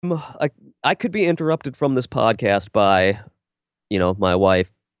I, I could be interrupted from this podcast by, my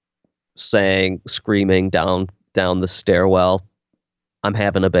wife screaming down the stairwell, "I'm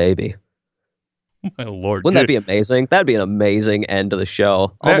having a baby." My Lord. Wouldn't that be amazing? That'd be an amazing end to the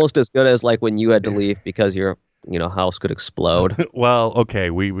show. Almost as good as like when you had to leave because your house could explode. Well,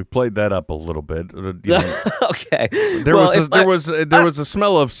 okay, we played that up a little bit. Okay. There was a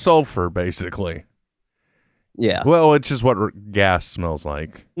smell of sulfur, basically. Yeah. Well, it's just what gas smells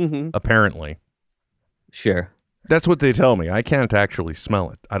like, apparently. Sure. That's what they tell me. I can't actually smell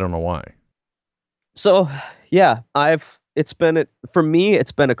it. I don't know why. So, yeah, for me,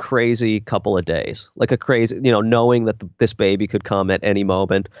 it's been a crazy couple of days. Like a crazy, knowing that this baby could come at any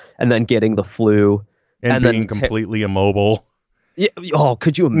moment and then getting the flu. And being completely immobile. Yeah. Oh,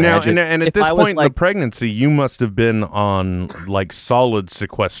 could you imagine? Now, and at this point in the pregnancy, you must have been on like solid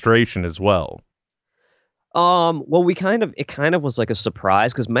sequestration as well. Well, it kind of was like a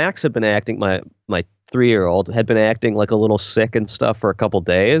surprise because Max had been acting, my 3-year-old had been acting like a little sick and stuff for a couple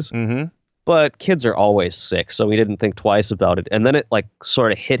days. Mm-hmm. But kids are always sick, so we didn't think twice about it. And then it like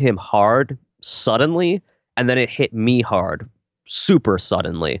sort of hit him hard suddenly, and then it hit me hard super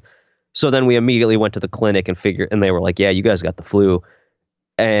suddenly. So then we immediately went to the clinic and they were like, "Yeah, you guys got the flu."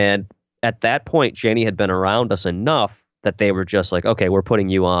 And at that point, Jenny had been around us enough that they were just like, "Okay, we're putting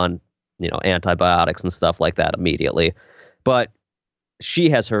you on, antibiotics and stuff like that immediately." But she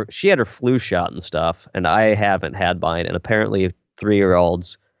had her flu shot and stuff, and I haven't had mine. And apparently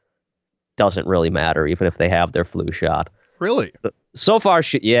 3-year-olds doesn't really matter, even if they have their flu shot. Really? So far,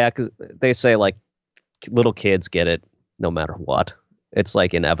 because they say like little kids get it no matter what. It's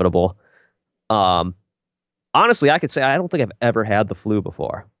like inevitable. Honestly, I could say I don't think I've ever had the flu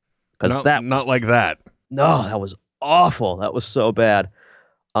before. Not like that. No, that was awful. That was so bad.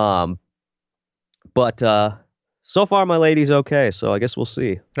 But so far my lady's okay, so I guess we'll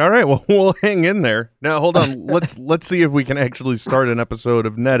see. All right, well, we'll hang in there. Now, hold on. let's see if we can actually start an episode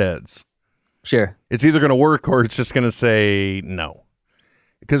of Netheads. Sure. It's either going to work or it's just going to say no.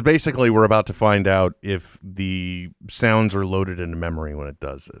 Because basically we're about to find out if the sounds are loaded into memory when it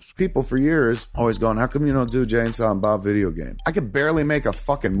does this. People for years always going, how come you don't do Jay and Silent Bob video game? I could barely make a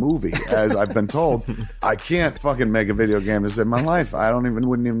fucking movie, as I've been told. I can't fucking make a video game to save my life. I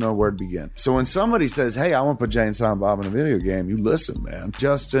wouldn't even know where to begin. So when somebody says, hey, I want to put Jay and Silent Bob in a video game, you listen, man.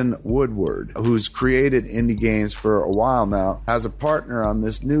 Justin Woodward, who's created indie games for a while now, has a partner on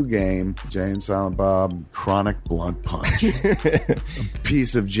this new game, Jay and Silent Bob Chronic Blunt Punch.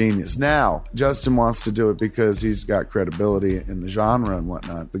 Piece of genius. Now, Justin wants to do it because he's got credibility in the genre and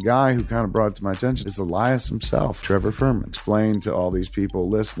whatnot. The guy who kind of brought it to my attention is Elias himself, Trevor Furman. Explain to all these people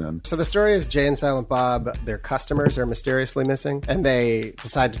listening. So the story is Jay and Silent Bob, their customers are mysteriously missing, and they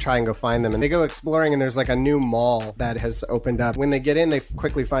decide to try and go find them. And they go exploring, and there's like a new mall that has opened up. When they get in, they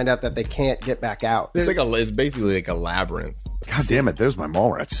quickly find out that they can't get back out. It's basically like a labyrinth. God damn it, there's my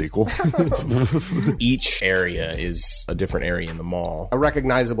Mallrats sequel. Each area is a different area in the mall. A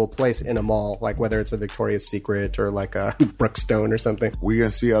recognizable place in a mall, like whether it's a Victoria's Secret or like a Brookstone or something. We're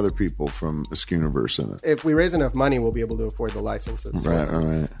going to see other people from the Skuniverse in it. If we raise enough money, we'll be able to afford the licenses.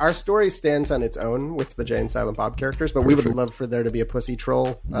 Right. Our story stands on its own with the Jay and Silent Bob characters, but we would love for there to be a Pussy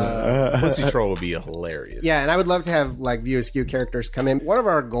Troll. Pussy Troll would be hilarious. Yeah, and I would love to have like View Askew characters come in. One of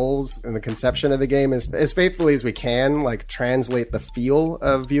our goals in the conception of the game is, as faithfully as we can, like translate the feel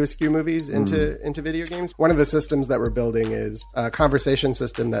of View Askew movies into video games. One of the systems that we're building is a conversation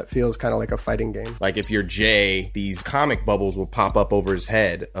system that feels kind of like a fighting game. Like if you're Jay, these comic bubbles will pop up over his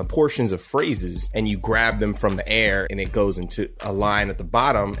head, portions of phrases, and you grab them from the air and it goes into a line at the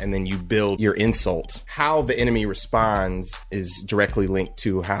bottom, and then you build your insult. How the enemy responds is directly linked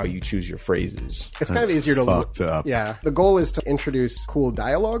to how you choose your phrases. It's kind of easier to look up. Yeah. The goal is to introduce cool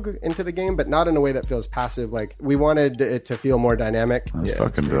dialogue into the game, but not in a way that feels passive. Like we wanted it to feel more dynamic. That's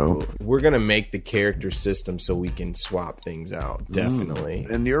fucking dope. Cool. We're going to make the character system so we can swap things out. Definitely.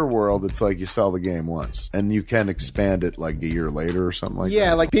 In your world, it's like you sell the game once and you can expand it like a year later or something like that.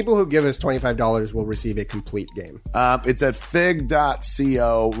 Yeah, like people who give us $25 will receive a complete game. It's at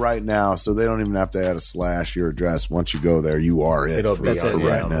fig.co right now, so they don't even have to add a slash your address. Once you go there, you are it for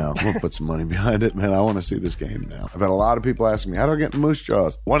right now. We'll put some money behind it, man. I want to see this game now. I've had a lot of people asking me, how do I get in Moose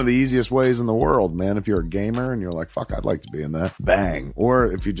Jaws? One of the easiest ways in the world, man. If you're a gamer and you're like, fuck, I'd like to be in that, bang.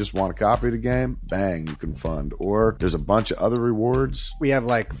 Or if you just want to copy the game, bang, you can fund. Or there's a bunch of other rewards. We have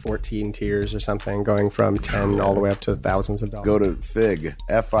like 14 tiers or something, going from 10 all the way up to thousands of dollars. Go to fig.co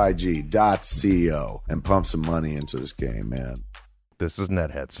and pump some money into this game, man. This is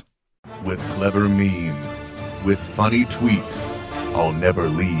Netheads. With clever meme, with funny tweet, I'll never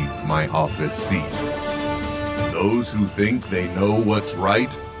leave my office seat. Those who think they know what's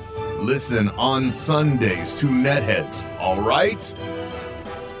right Listen on Sundays to Netheads, all right?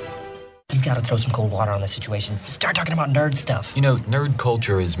 You've got to throw some cold water on this situation. Start talking about nerd stuff. You know, nerd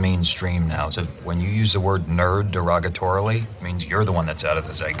culture is mainstream now, so when you use the word nerd derogatorily, it means you're the one that's out of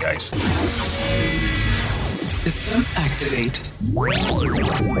the zeitgeist. System activate.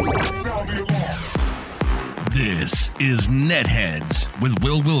 This is Netheads with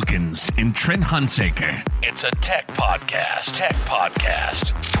Will Wilkins and Trent Hunsaker. It's a tech podcast.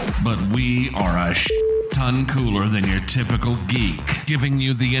 But we are a ton cooler than your typical geek, giving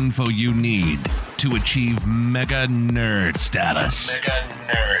you the info you need to achieve mega nerd status.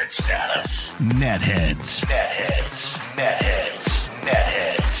 Netheads.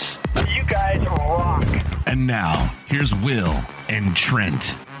 You guys rock. And now, here's Will and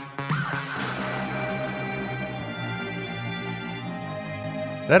Trent.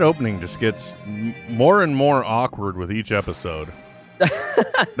 That opening just gets more and more awkward with each episode.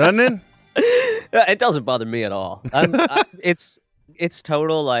 Doesn't it? It doesn't bother me at all. It's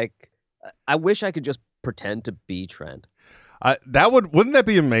total, like, I wish I could just pretend to be Trent. Wouldn't that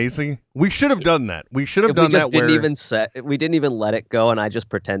be amazing? We should have done that. We should have done that. We didn't even let it go, and I just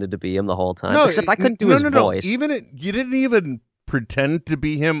pretended to be him the whole time. No, except I couldn't do his voice. You didn't even pretend to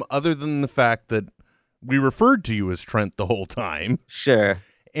be him, other than the fact that we referred to you as Trent the whole time. Sure.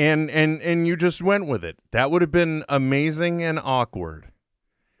 And you just went with it. That would have been amazing and awkward.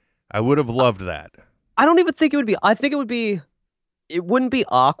 I would have loved that. I don't even think it would be. I think it wouldn't be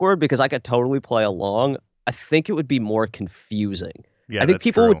awkward because I could totally play along. I think it would be more confusing. Yeah, I think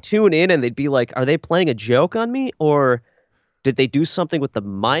people would tune in and they'd be like, are they playing a joke on me? Or did they do something with the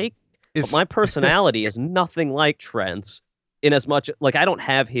mic? But my personality is nothing like Trent's, in as much, like, I don't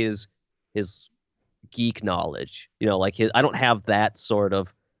have his geek knowledge. You know, like I don't have that sort of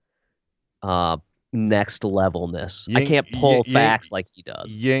next levelness. I can't pull facts like he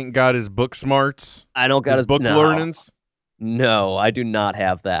does. You ain't got his book smarts. I don't got his book learnings. No, I do not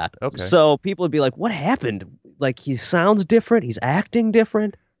have that. Okay. So people would be like, "What happened? Like, he sounds different. He's acting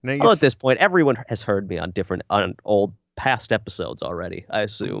different." At this point, everyone has heard me on old past episodes already, I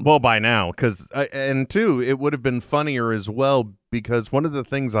assume. Well, by now, and two, it would have been funnier as well, because one of the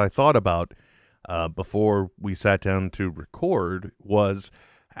things I thought about before we sat down to record was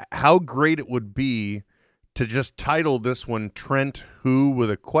how great it would be to just title this one Trent Who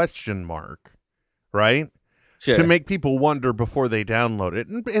with a question mark, right? Sure. To make people wonder before they download it,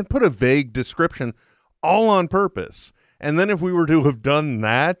 and put a vague description, all on purpose. And then if we were to have done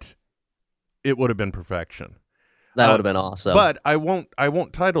that, it would have been perfection. That would have been awesome. But I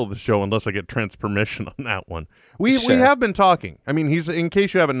won't title the show unless I get Trent's permission on that one. We have been talking. I mean, he's, in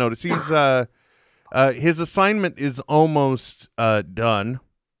case you haven't noticed, he's his assignment is almost done,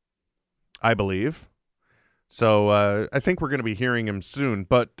 I believe. So I think we're going to be hearing him soon.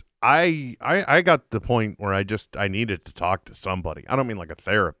 But I got the point where I needed to talk to somebody. I don't mean like a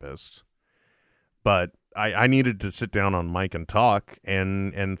therapist, but I needed to sit down on mic and talk.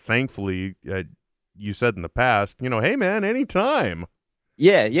 And thankfully, you said in the past, hey man, anytime.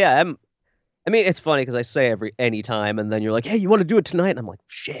 Yeah. I mean, it's funny because I say anytime, and then you're like, hey, you want to do it tonight? And I'm like,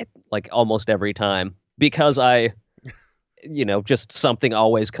 shit, like almost every time, because just something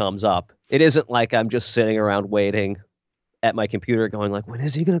always comes up. It isn't like I'm just sitting around waiting at my computer going like, when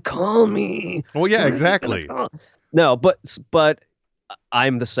is he going to call me? Well, yeah, exactly. No, but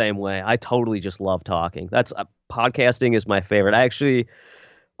I'm the same way. I totally just love talking. Podcasting is my favorite. I actually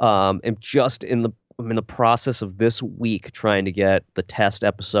am just I'm in the process of this week trying to get the test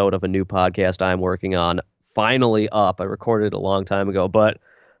episode of a new podcast I'm working on finally up. I recorded it a long time ago, but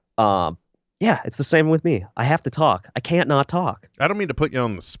yeah, it's the same with me. I have to talk. I can't not talk. I don't mean to put you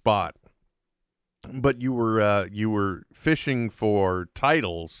on the spot, but you were fishing for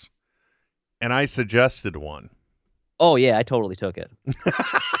titles, and I suggested one. Oh yeah, I totally took it.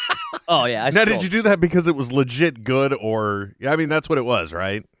 Oh yeah. Now, did you do that because it was legit good, or I mean, that's what it was,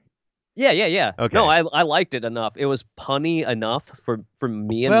 right? Yeah. Okay. No, I liked it enough. It was punny enough for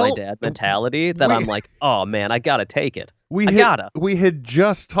me and my dad mentality that I'm like, oh man, I gotta take it. We had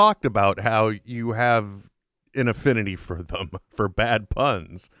just talked about how you have an affinity for them, for bad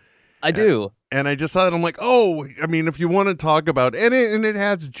puns. I do. And I just thought, I'm like, oh, I mean, if you want to talk about, and it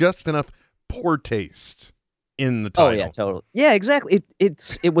has just enough poor taste in the title. Oh yeah, totally. Yeah, exactly.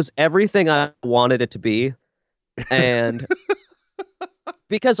 It was everything I wanted it to be, and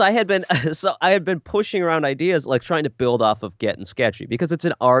because I had been pushing around ideas, like trying to build off of Getting Sketchy, because it's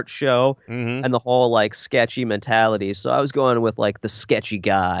an art show and the whole like sketchy mentality. So I was going with like the sketchy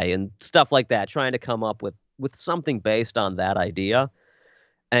guy and stuff like that, trying to come up with something based on that idea.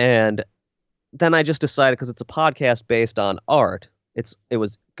 And then I just decided, because it's a podcast based on art, It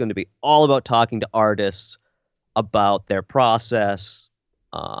was going to be all about talking to artists about their process,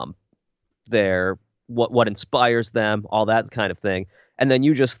 their what inspires them, all that kind of thing. And then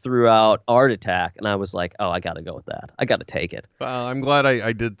you just threw out Art Attack, and I was like, oh, I got to go with that. I got to take it. Well, I'm glad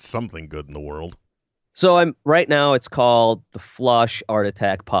I did something good in the world. So right now it's called the Flush Art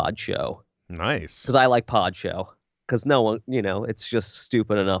Attack Pod Show. Nice. Because I like Pod Show. Because no one, it's just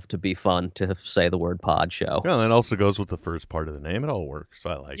stupid enough to be fun to say the word Pod Show. Yeah, and it also goes with the first part of the name. It all works.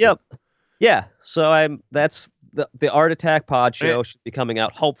 I like it. Yep. Yeah. So that's the Art Attack Pod Show should be coming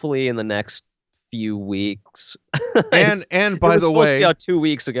out hopefully in the next few weeks. And by the way, supposed to be out 2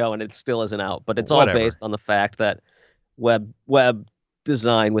 weeks ago, and it still isn't out. But it's all based on the fact that web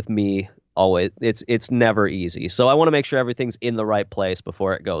design with me always it's never easy. So I want to make sure everything's in the right place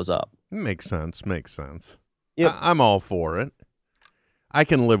before it goes up. Makes sense. Yep. I'm all for it. I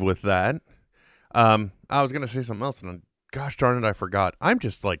can live with that. I was gonna say something else, and gosh darn it, I forgot. I'm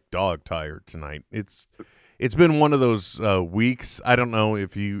just like dog tired tonight. It's been one of those weeks. I don't know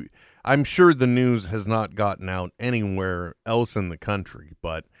if you. I'm sure the news has not gotten out anywhere else in the country,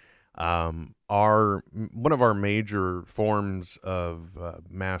 but one of our major forms of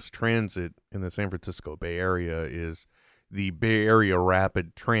mass transit in the San Francisco Bay Area is the Bay Area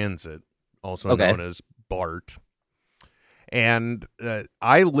Rapid Transit, also known as BART. And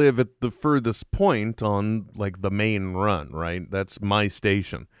I live at the furthest point on like the main run, right? That's my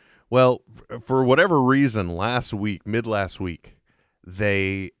station. Well, for whatever reason, mid last week,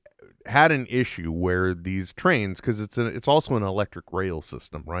 they had an issue where these trains, because it's also an electric rail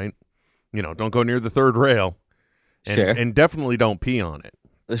system, right? Don't go near the third rail, and definitely don't pee on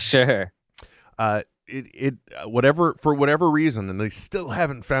it. Sure. For whatever reason, and they still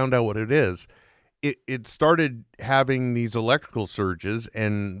haven't found out what it is. It started having these electrical surges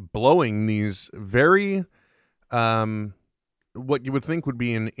and blowing these very, what you would think would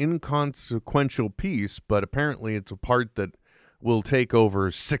be an inconsequential piece, but apparently it's a part that will take over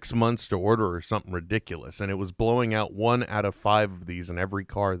 6 months to order or something ridiculous. And it was blowing out 1 out of 5 of these in every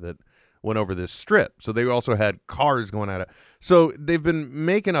car that went over this strip. So they also had cars going at it. So they've been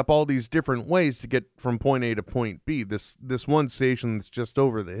making up all these different ways to get from point A to point B. This one station that's just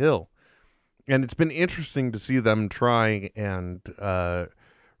over the hill. And it's been interesting to see them try and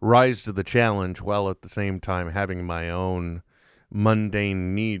rise to the challenge while at the same time having my own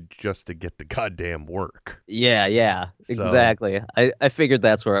mundane need just to get to goddamn work. Yeah, exactly. I figured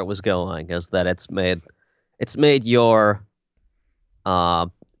that's where it was going, is that it's made your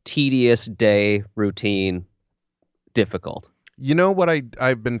tedious day routine difficult. You know what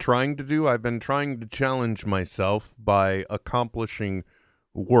I've been trying to do? I've been trying to challenge myself by accomplishing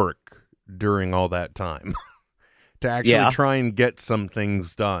work during all that time to actually try and get some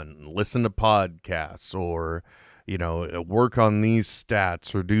things done, listen to podcasts or, work on these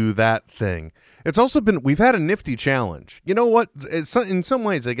stats or do that thing. It's also we've had a nifty challenge. You know what? In some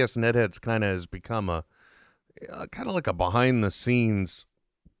ways, I guess Netheads kind of has become a kind of like a behind the scenes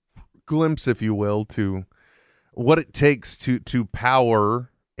glimpse, if you will, to what it takes to power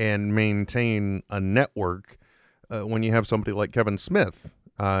and maintain a network when you have somebody like Kevin Smith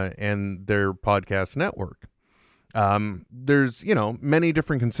and their podcast network. There's, many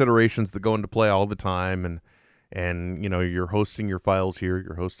different considerations that go into play all the time, and you're hosting your files here,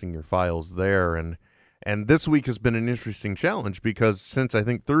 you're hosting your files there, and this week has been an interesting challenge because since I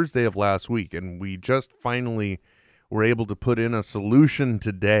think Thursday of last week, and we just finally were able to put in a solution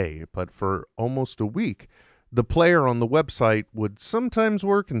today, but for almost a week, the player on the website would sometimes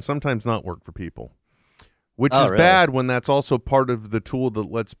work and sometimes not work for people. Which is really bad when that's also part of the tool that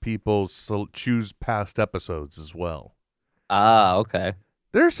lets people choose past episodes as well. Ah, okay.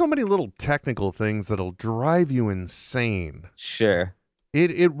 There are so many little technical things that'll drive you insane. Sure.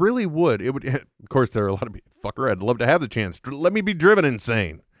 It really would. It would. Of course, there are a lot of people. Fucker, I'd love to have the chance. Let me be driven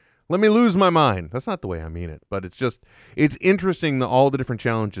insane. Let me lose my mind. That's not the way I mean it, but it's interesting all the different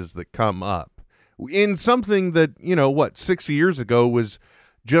challenges that come up in something that 6 years ago was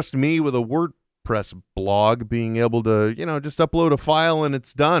just me with a WordPress blog being able to, just upload a file and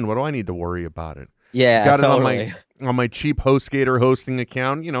it's done. What do I need to worry about it? Yeah, got totally. it on my cheap HostGator hosting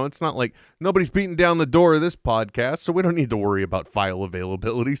account. It's not like nobody's beating down the door of this podcast, so we don't need to worry about file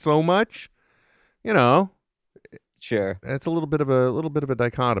availability so much. Sure. It's a little bit of a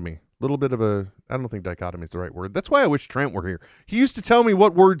dichotomy. I don't think dichotomy is the right word. That's why I wish Trent were here. He used to tell me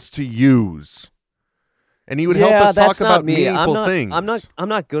what words to use. And he would help us talk about meaningful things. I'm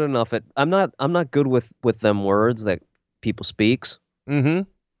not good enough at I'm not good with them words that people speaks. Mm-hmm.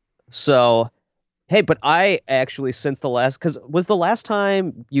 So, hey, but I actually was the last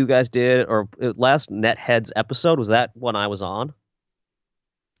time you guys did or last Netheads episode, was that when I was on?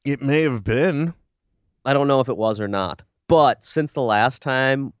 It may have been. I don't know if it was or not. But since the last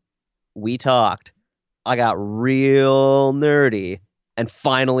time we talked, I got real nerdy and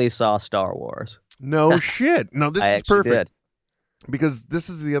finally saw Star Wars. No shit. No, this I is actually perfect. did. Because this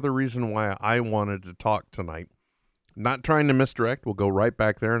is the other reason why I wanted to talk tonight. Not trying to misdirect. We'll go right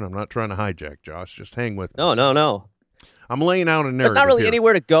back there, and I'm not trying to hijack, Josh. Just hang with me. No. I'm laying out a narrative. There's not really here.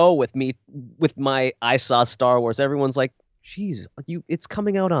 anywhere to go with me with my I saw Star Wars. Everyone's like, "Geez, it's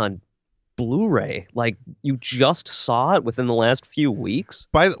coming out on Blu-ray. Like you just saw it within the last few weeks."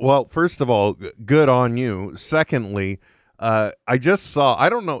 Well, first of all, good on you. Secondly, I just saw. I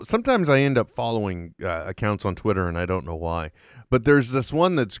don't know. Sometimes I end up following accounts on Twitter, and I don't know why. But there's this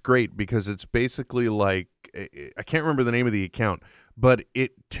one that's great because it's basically like I can't remember the name of the account, but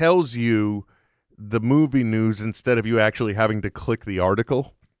it tells you the movie news instead of you actually having to click the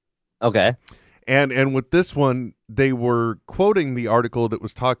article. Okay. And with this one, they were quoting the article that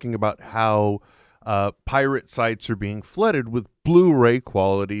was talking about how pirate sites are being flooded with Blu-ray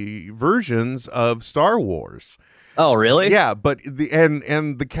quality versions of Star Wars. Oh, really? Yeah, but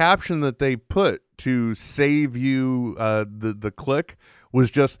the caption that they put to save you the click was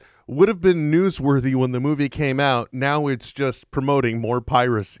just would have been newsworthy when the movie came out. Now it's just promoting more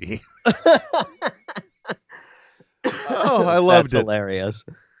piracy. Oh, I loved That's hilarious.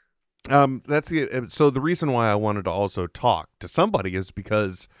 That's it. So the reason why I wanted to also talk to somebody is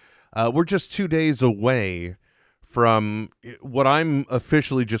because we're just 2 days away from what I'm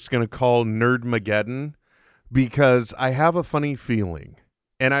officially just going to call Nerdmageddon, because I have a funny feeling,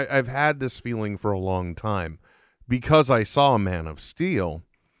 and I've had this feeling for a long time, because I saw Man of Steel,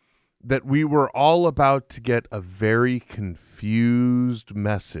 that we were all about to get a very confused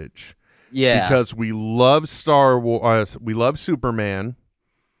message. Yeah. Because we love Star Wars, we love Superman,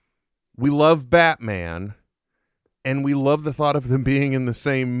 we love Batman, and we love the thought of them being in the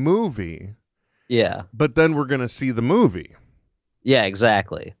same movie. Yeah. But then we're going to see the movie. Yeah,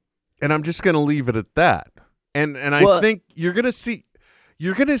 exactly. And I'm just going to leave it at that. And I think you're going to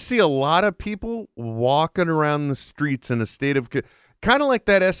see a lot of people walking around the streets in a state of kind of like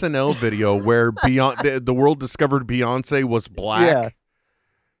that SNL video where the world discovered Beyonce was black.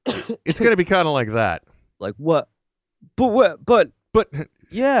 Yeah. It's going to be kind of like that. Like what? But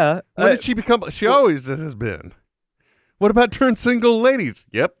yeah. When did she become? She always has been. What about turned single ladies?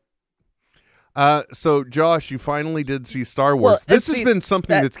 Yep. So Josh, you finally did see Star Wars. Well, this has been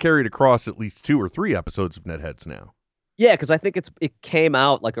something that's carried across at least 2 or 3 episodes of Netheads now. Yeah, because I think it came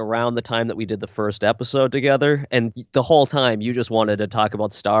out like around the time that we did the first episode together, and the whole time you just wanted to talk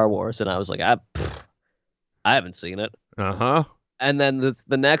about Star Wars, and I was like, I haven't seen it. Uh-huh. And then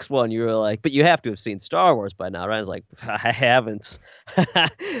the next one, you were like, but you have to have seen Star Wars by now, right? I was like, I haven't.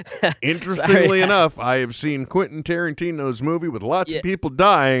 Interestingly enough, I have seen Quentin Tarantino's movie with lots of people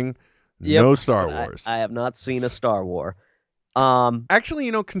dying. Yep. No Star Wars. I have not seen a Star Wars.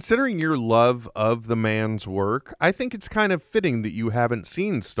 Actually, considering your love of the man's work, I think it's kind of fitting that you haven't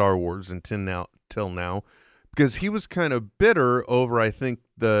seen Star Wars until now, because he was kind of bitter over, I think,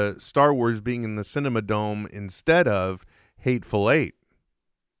 the Star Wars being in the Cinema Dome instead of Hateful Eight.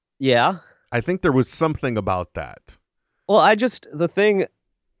 Yeah. I think there was something about that. Well,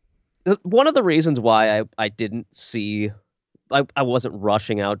 one of the reasons why I didn't see, I wasn't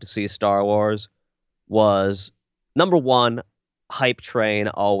rushing out to see Star Wars was, number one, hype train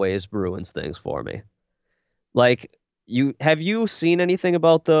always ruins things for me. Like, have you seen anything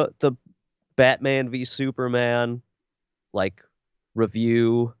about the Batman v Superman, like,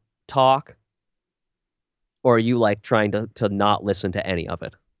 review talk? Or are you like trying to not listen to any of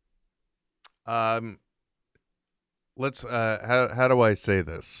it? Let's how do I say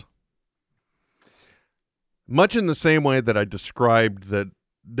this? Much in the same way that I described that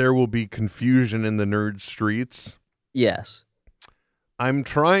there will be confusion in the nerd streets. Yes. I'm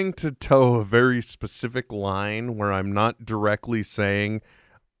trying to toe a very specific line where I'm not directly saying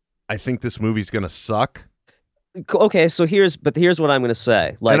I think this movie's going to suck. Okay, so here's what I'm going to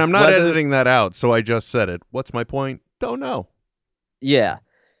say. Like, and I'm not editing that out, so I just said it. What's my point? Don't know. Yeah.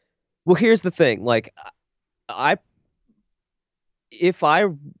 Well, here's the thing. Like, if I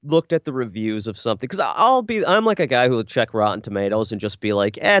looked at the reviews of something, because I'm like a guy who will check Rotten Tomatoes and just be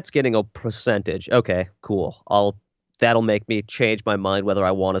like, it's getting a percentage. Okay, cool. That'll make me change my mind whether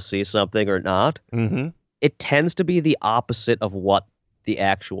I want to see something or not. Mm-hmm. It tends to be the opposite of what the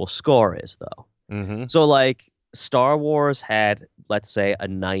actual score is, though. Mm-hmm. So, like, Star Wars had, let's say, a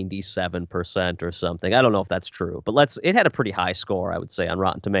 97% or something. I don't know if that's true, but it had a pretty high score, I would say, on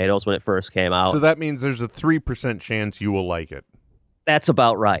Rotten Tomatoes when it first came out. So that means there's a 3% chance you will like it. That's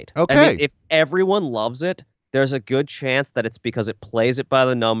about right. Okay. I mean, if everyone loves it, there's a good chance that it's because it plays it by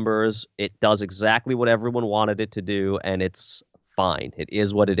the numbers. It does exactly what everyone wanted it to do, and it's fine. It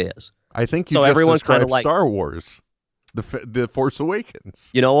is what it is. I think you so just everyone described like, Star Wars, the Force Awakens.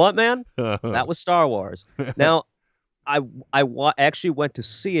 You know what, man? That was Star Wars. Now, I actually went to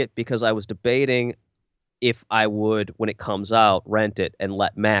see it because I was debating if I would, when it comes out, rent it and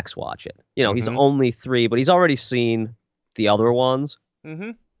let Max watch it. You know, he's only 3, but he's already seen the other ones.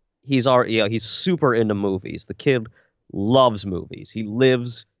 Mm-hmm. He's super into movies. The kid loves movies. He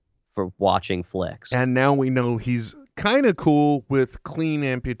lives for watching flicks. And now we know he's kind of cool with clean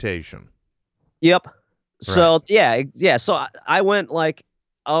amputation. Yep. So yeah. So I went like,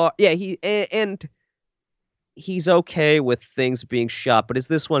 and he's okay with things being shot, but is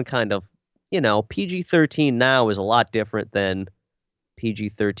this one kind of, PG-13 now is a lot different than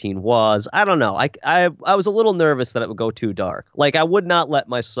PG-13 was. I don't know. I was a little nervous that it would go too dark. Like, I would not let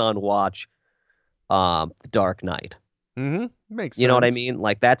my son watch The Dark Knight. Mm-hmm. Makes sense. You know what I mean?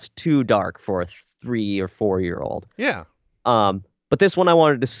 Like, that's too dark for a 3 or 4-year-old. Yeah. But this one I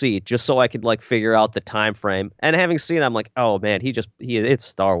wanted to see just so I could like figure out the time frame. And having seen it, I'm like, oh man, it's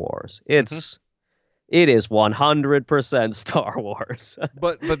Star Wars. It is 100% Star Wars.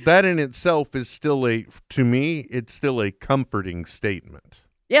 but that in itself is still to me, it's still a comforting statement.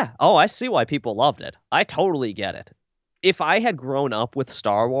 Yeah. Oh, I see why people loved it. I totally get it. If I had grown up with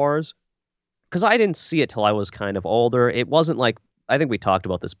Star Wars, because I didn't see it till I was kind of older, it wasn't like, I think we talked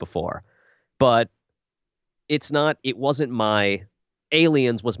about this before, but it wasn't my,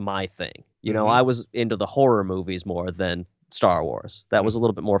 Aliens was my thing. I was into the horror movies more than Star Wars. That was a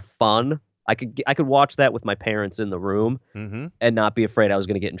little bit more fun. I could watch that with my parents in the room and not be afraid I was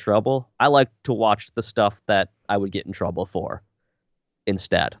going to get in trouble. I like to watch the stuff that I would get in trouble for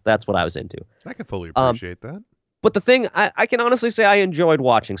instead. That's what I was into. I can fully appreciate that. But the thing, I can honestly say I enjoyed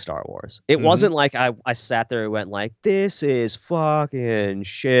watching Star Wars. It wasn't like I sat there and went like, this is fucking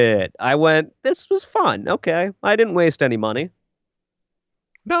shit. I went, this was fun. Okay. I didn't waste any money.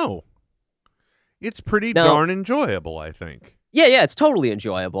 No. It's pretty darn enjoyable, I think. Yeah, it's totally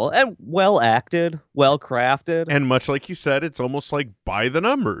enjoyable and well acted, well crafted. And much like you said, it's almost like by the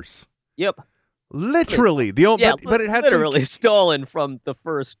numbers. Yep. Literally. But it had literally stolen from the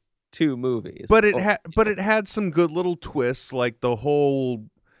first 2 movies. But it had some good little twists, like the whole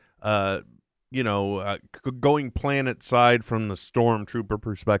going planet side from the stormtrooper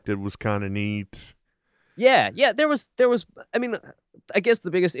perspective was kind of neat. Yeah, there was I mean, I guess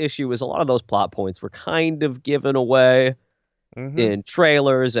the biggest issue is a lot of those plot points were kind of given away in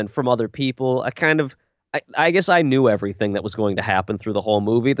trailers and from other people. I guess I knew everything that was going to happen through the whole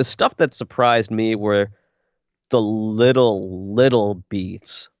movie. The stuff that surprised me were the little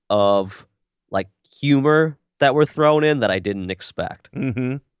beats of like humor that were thrown in that I didn't expect.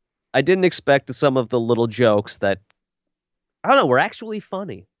 I didn't expect some of the little jokes that, I don't know, were actually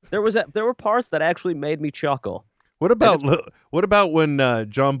funny. There were parts that actually made me chuckle. What about when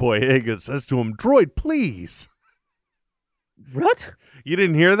John Boyega says to him, "Droid, please"? What? You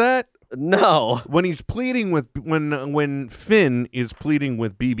didn't hear that? No. When he's pleading with when Finn is pleading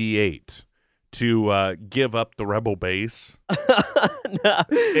with BB-8 to give up the rebel base.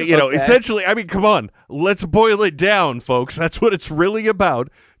 No. Essentially, I mean, come on, let's boil it down, folks. That's what it's really about.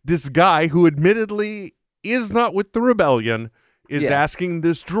 This guy who admittedly is not with the rebellion is asking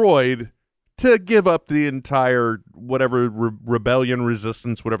this droid to give up the entire whatever rebellion,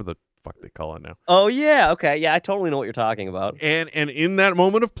 resistance, whatever the fuck they call it now. Oh yeah, okay, yeah, I totally know what you're talking about. And in that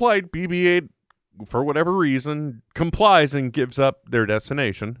moment of plight, BB-8, for whatever reason, complies and gives up their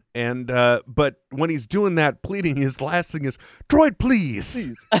destination. And but when he's doing that, pleading, his last thing is, "Droid,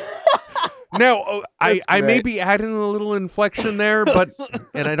 please." Now, I may be adding a little inflection there,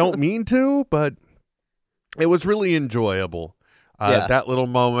 and I don't mean to, but it was really enjoyable. That little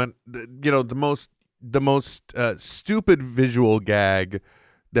moment, the most stupid visual gag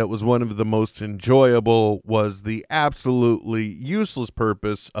that was one of the most enjoyable was the absolutely useless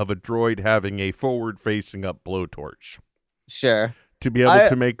purpose of a droid having a forward-facing up blowtorch. Sure. To be able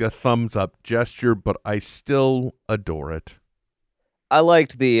to make a thumbs up gesture, but I still adore it. I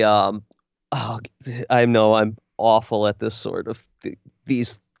liked the I know I'm awful at this sort of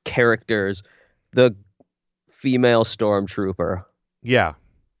these characters. The female stormtrooper. Yeah.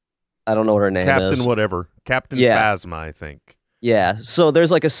 I don't know what her name is. Captain whatever. Captain Phasma, I think. Yeah. So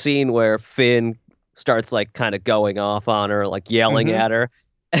there's like a scene where Finn starts like kind of going off on her, like yelling at her.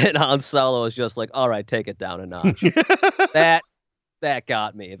 And Han Solo is just like, all right, take it down a notch. That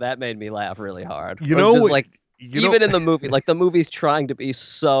got me. That made me laugh really hard. Even in the movie, like the movie's trying to be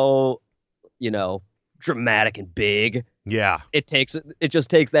so, dramatic and big. Yeah. It just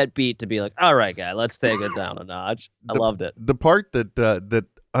takes that beat to be like, all right, guy, let's take it down a notch. I loved it. The part that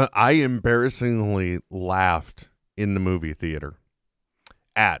I embarrassingly laughed in the movie theater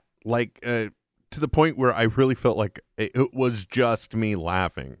at, like, to the point where I really felt like it was just me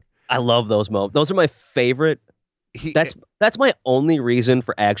laughing. I love those moments. Those are my favorite. That's my only reason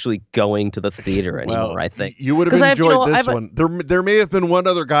for actually going to the theater anymore. Well, I think you would have enjoyed this one. There may have been one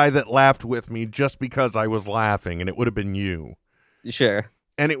other guy that laughed with me just because I was laughing, and it would have been you. Sure.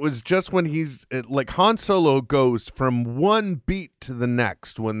 And it was just when like Han Solo goes from one beat to the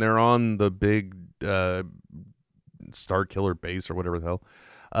next when they're on the big Star Killer base or whatever the hell,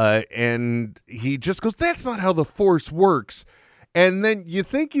 and he just goes, "That's not how the Force works." And then you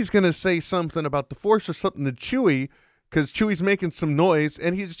think he's going to say something about the Force or something to Chewie, because Chewie's making some noise,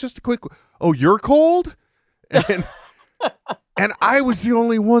 and he's just a quick, "Oh, you're cold?" And, and I was the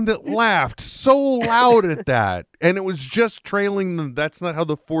only one that laughed so loud at that. And it was just trailing the "that's not how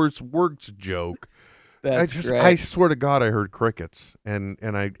the Force works" joke. Great. I swear to God, I heard crickets, and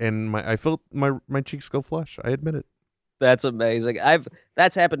I felt my cheeks go flush. I admit it. That's amazing.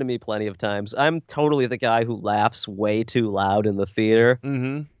 That's happened to me plenty of times. I'm totally the guy who laughs way too loud in the theater.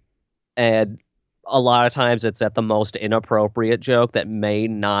 Mm-hmm. And a lot of times it's at the most inappropriate joke that may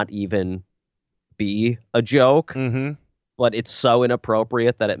not even be a joke, but it's so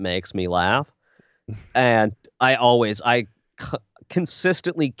inappropriate that it makes me laugh. And I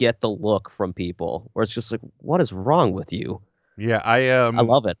consistently get the look from people where it's just like, what is wrong with you? Yeah, I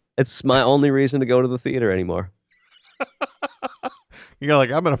love it. It's my only reason to go to the theater anymore. You're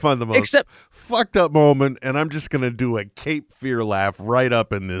like, I'm gonna find the most fucked up moment, and I'm just gonna do a Cape Fear laugh right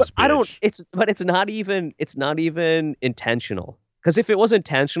up in this. It's not even intentional. Because if it was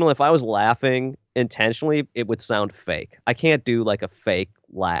intentional, if I was laughing intentionally, it would sound fake. I can't do like a fake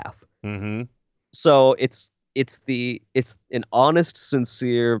laugh. Mm-hmm. So it's an honest,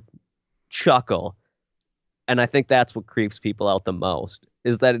 sincere chuckle, and I think that's what creeps people out the most.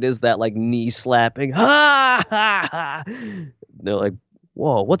 Is that it is that like knee slapping, ha ha ha. They're like,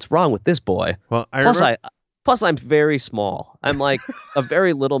 whoa, what's wrong with this boy? Well, plus I'm very small. I'm like a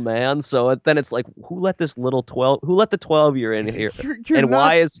very little man. So then it's like, who let the 12-year in here?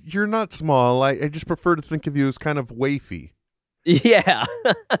 You're not small. I just prefer to think of you as kind of wafy. Yeah.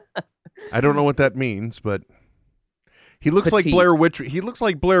 I don't know what that means, but he looks like Blair Witch. He looks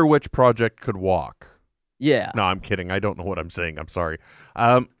like Blair Witch Project could walk. Yeah. No, I'm kidding. I don't know what I'm saying. I'm sorry.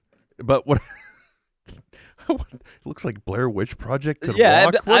 But what it looks like Blair Witch Project could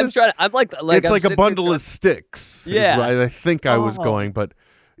walk. It's like a bundle of sticks. Yeah. Is where I think I was going, but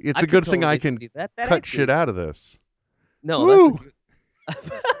it's a good thing I can cut shit out of this. No, Woo! that's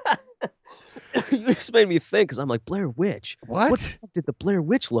you just made me think, because I'm like, Blair Witch. What did the Blair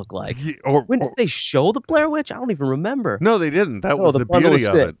Witch look like? When did they show the Blair Witch? I don't even remember. No, they didn't. That was the beauty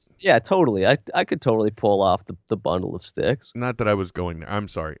of it. Yeah, totally. I could totally pull off the bundle of sticks. Not that I was going there. I'm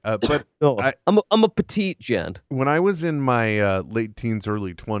sorry. But no, I'm a petite gent. When I was in my late teens,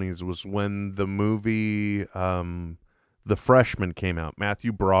 early 20s was when the movie The Freshman came out.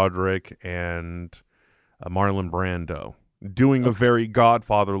 Matthew Broderick and Marlon Brando doing a very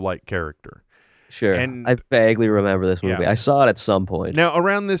Godfather-like character. Sure. And I vaguely remember this movie. Yeah. I saw it at some point. Now,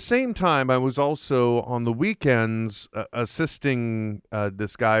 around this same time, I was also on the weekends assisting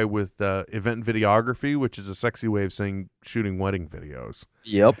this guy with event videography, which is a sexy way of saying shooting wedding videos.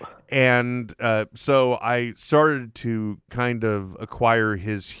 Yep. And so I started to kind of acquire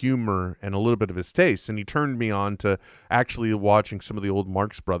his humor and a little bit of his taste, and he turned me on to actually watching some of the old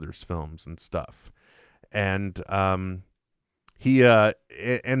Marx Brothers films and stuff. And and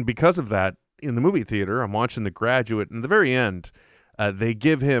because of that, in the movie theater, I'm watching The Graduate, and at the very end, they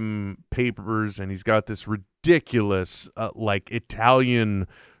give him papers, and he's got this ridiculous, like Italian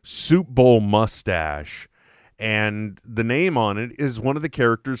soup bowl mustache, and the name on it is one of the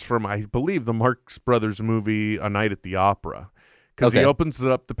characters from, I believe, the Marx Brothers movie A Night at the Opera. Because he opens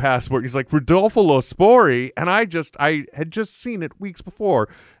it up, the passport, he's like, Rodolfo Lospori, and I had just seen it weeks before,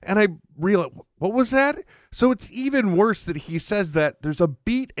 and I realized, what was that? So it's even worse that he says that. There's a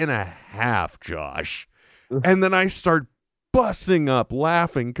beat and a half, Josh. And then I start busting up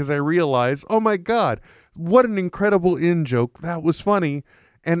laughing because I realize, oh my God, what an incredible in-joke. That was funny.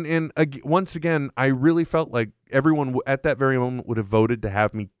 And once again, I really felt like everyone at that very moment would have voted to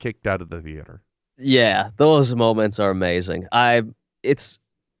have me kicked out of the theater. Yeah, those moments are amazing.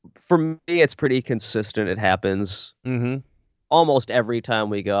 For me, it's pretty consistent. It happens almost every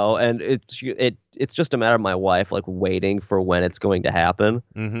time we go, and it's just a matter of my wife like waiting for when it's going to happen,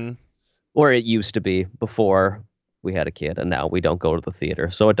 or it used to be before we had a kid, and now we don't go to the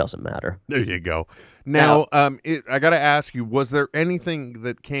theater, so it doesn't matter. There you go. Now, I got to ask you, was there anything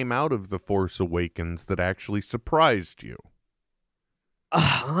that came out of The Force Awakens that actually surprised you?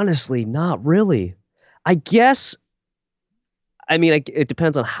 Honestly, not really. I guess, I mean, it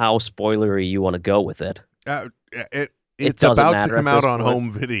depends on how spoilery you want to go with it. It's about to come out on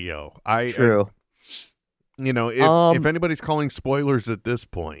home video. True. If anybody's calling spoilers at this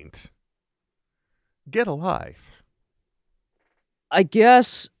point, get a life. I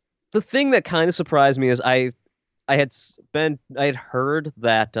guess the thing that kind of surprised me is I had heard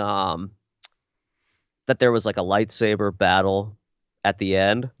that that there was like a lightsaber battle at the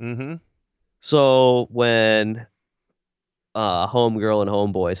end. Mm-hmm. So when homegirl and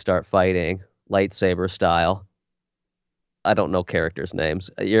homeboy start fighting lightsaber style, I don't know characters' names.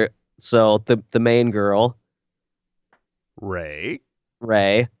 So the main girl, Rey,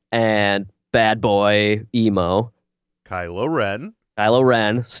 and bad boy emo, Kylo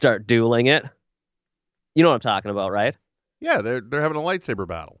Ren start dueling it. You know what I'm talking about, right? Yeah, they're having a lightsaber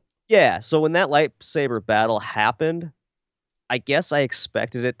battle. Yeah, so when that lightsaber battle happened, I guess I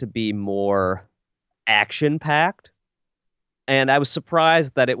expected it to be more action-packed, and I was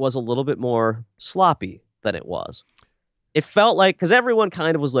surprised that it was a little bit more sloppy than it was. It felt like, because everyone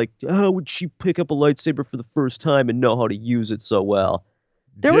kind of was like, how would she pick up a lightsaber for the first time and know how to use it so well?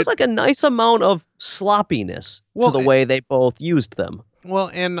 There was like a nice amount of sloppiness to the way they both used them. Well,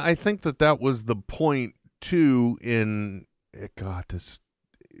 and I think that was the point, too, in... God,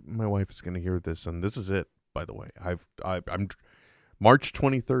 my wife is going to hear this, and this is it, by the way. I'm March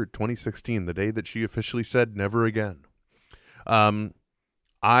 23rd, 2016, the day that she officially said never again.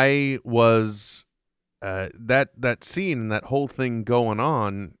 I was... that scene and that whole thing going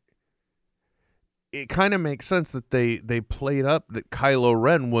on, it kind of makes sense that they played up that Kylo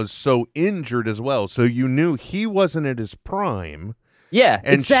Ren was so injured as well. So you knew he wasn't at his prime. Yeah,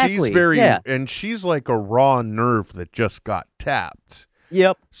 and exactly. And she's like a raw nerve that just got tapped.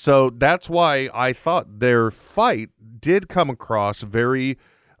 Yep. So that's why I thought their fight did come across very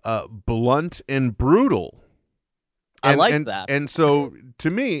blunt and brutal. I like that. And so, to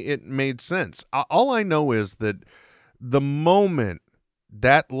me, it made sense. All I know is that the moment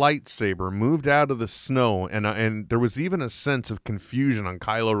that lightsaber moved out of the snow, and there was even a sense of confusion on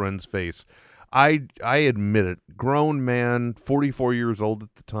Kylo Ren's face, I admit it, grown man, 44 years old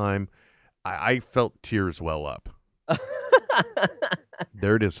at the time, I felt tears well up.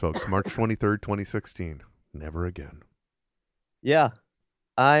 There it is, folks. March 23rd, 2016. Never again. Yeah.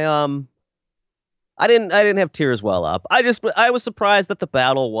 I didn't have tears well up. I was surprised that the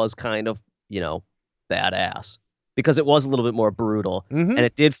battle was kind of, badass, because it was a little bit more brutal, and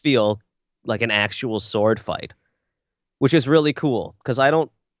it did feel like an actual sword fight, which is really cool, because I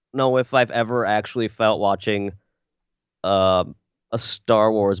don't know if I've ever actually felt watching a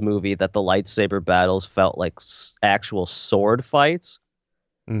Star Wars movie that the lightsaber battles felt like actual sword fights.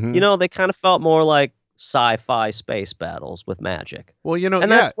 Mm-hmm. They kind of felt more like sci-fi space battles with magic. Well,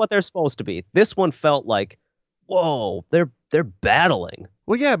 and that's what they're supposed to be. This one felt like, whoa, they're battling.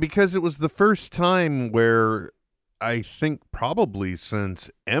 Well, yeah, because it was the first time where I think probably since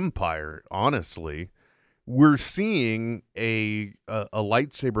Empire, honestly, we're seeing a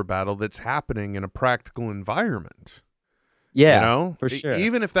lightsaber battle that's happening in a practical environment. Yeah, for sure.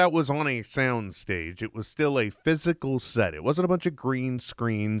 Even if that was on a sound stage, it was still a physical set. It wasn't a bunch of green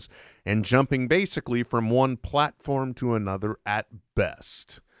screens and jumping basically from one platform to another at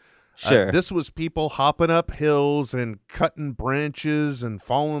best. Sure. This was people hopping up hills and cutting branches and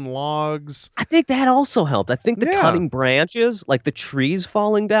falling logs. I think that also helped. I think the cutting branches, like the trees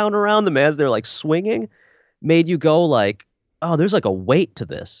falling down around them as they're like swinging, made you go like, oh, there's like a weight to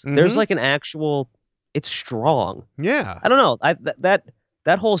this. Mm-hmm. There's like an actual... It's strong. Yeah. I don't know.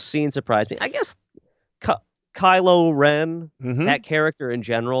 That whole scene surprised me. I guess Kylo Ren, that character in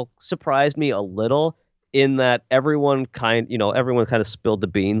general, surprised me a little in that everyone kind of spilled the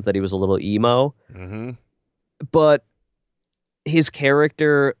beans that he was a little emo. Mm-hmm. But his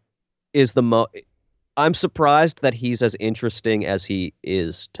character is I'm surprised that he's as interesting as he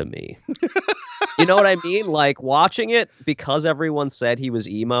is to me. You know what I mean? Like, watching it, because everyone said he was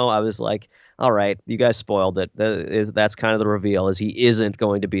emo, I was like, all right, you guys spoiled it. That's kind of the reveal, is he isn't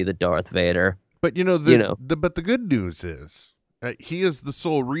going to be the Darth Vader. But but the good news is he is the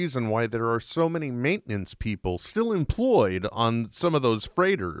sole reason why there are so many maintenance people still employed on some of those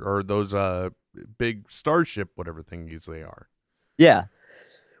freighter or those big starship, whatever things they are. Yeah.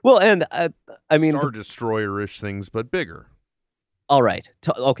 Well, and I mean, Star Destroyer-ish things, but bigger. All right.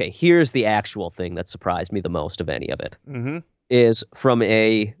 Okay, here's the actual thing that surprised me the most of any of it. Mm-hmm. Is from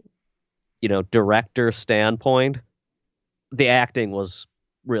a director standpoint, the acting was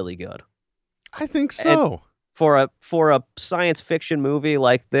really good. I think so. And for a science fiction movie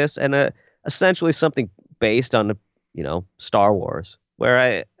like this, and essentially something based on Star Wars,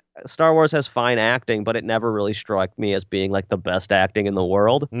 where Star Wars has fine acting, but it never really struck me as being like the best acting in the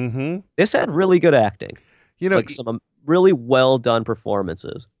world. Mm-hmm. This had really good acting. Like some really well done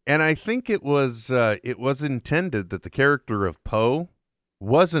performances. And I think it was intended that the character of Poe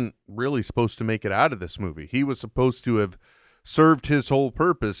wasn't really supposed to make it out of this movie. He was supposed to have served his whole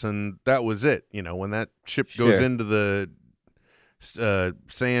purpose, and that was it. When that ship goes into the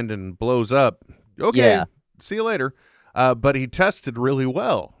sand and blows up, okay, see you later. But he tested really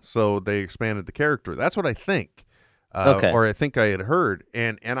well, so they expanded the character. That's what I think. Or I think I had heard,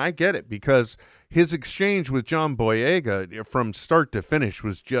 and I get it, because his exchange with John Boyega from start to finish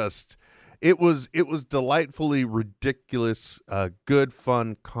was just, it was delightfully ridiculous, good,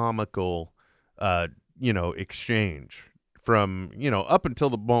 fun, comical, exchange from up until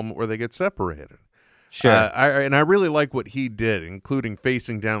the moment where they get separated. Sure. I really like what he did, including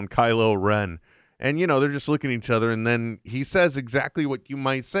facing down Kylo Ren. And, they're just looking at each other, and then he says exactly what you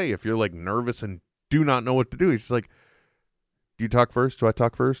might say if you're, like, nervous and do not know what to do. He's like, do you talk first? Do I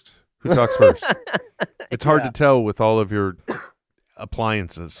talk first? Who talks first? It's hard to tell with all of your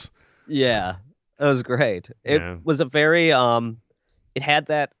appliances. Yeah, it was great. It was a very, it had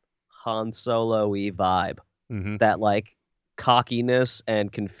that Han Solo-y vibe, that, like, cockiness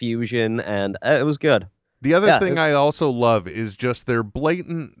and confusion, and it was good. The other thing I also love is just their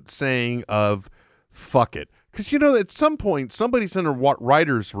blatant saying of fuck it. Because, at some point, somebody's in a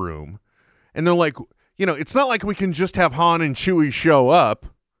writer's room, and they're like, it's not like we can just have Han and Chewie show up.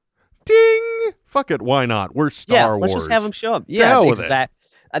 Ding! Fuck it, why not? We're Star Wars. Let's just have them show up. Yeah, exactly.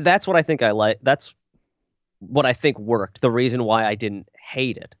 That's what I think I like. That's what I think worked. The reason why I didn't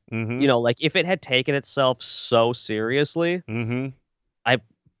hate it. Mm-hmm. Like, if it had taken itself so seriously, mm-hmm. I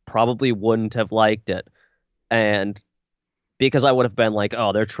probably wouldn't have liked it. And because I would have been like,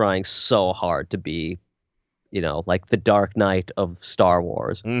 oh, they're trying so hard to be, like the Dark Knight of Star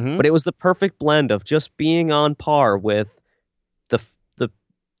Wars. Mm-hmm. But it was the perfect blend of just being on par with the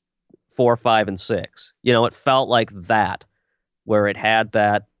 4, 5, and 6. It felt like that, where it had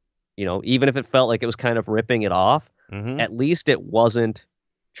that, even if it felt like it was kind of ripping it off, at least it wasn't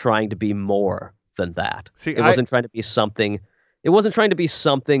trying to be more than that. See, it wasn't trying to be something. It wasn't trying to be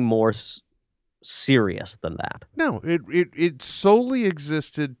something more serious than that. No, it solely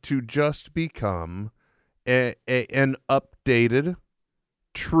existed to just become an updated,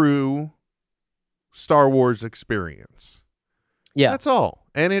 true Star Wars experience. Yeah, that's all,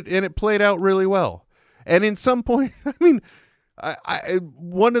 and it played out really well. And in some point, I mean, I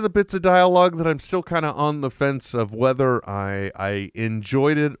one of the bits of dialogue that I'm still kind of on the fence of whether I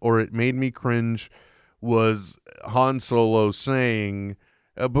enjoyed it or it made me cringe was Han Solo saying,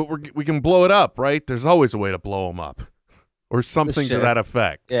 but we can blow it up, right? There's always a way to blow them up, or something to that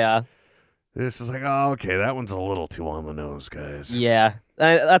effect. Yeah. This is like, oh, okay, that one's a little too on the nose, guys. Yeah,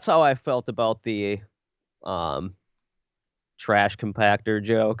 that's how I felt about the trash compactor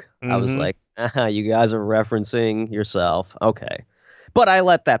joke. I was like, you guys are referencing yourself. Okay. But I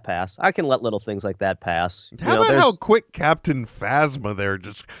let that pass. I can let little things like that pass. How about how quick Captain Phasma there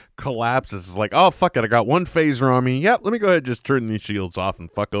just collapses? It's like, oh, fuck it. I got one phaser on me. Yep, let me go ahead and just turn these shields off and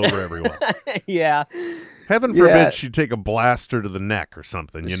fuck over everyone. Yeah. Heaven forbid she'd take a blaster to the neck or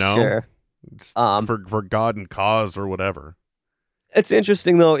something, Sure. For God and cause or whatever. It's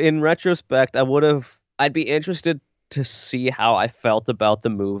interesting, though. In retrospect, I'd be interested to see how I felt about the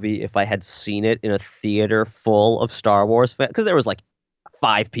movie if I had seen it in a theater full of Star Wars fans. Because there was like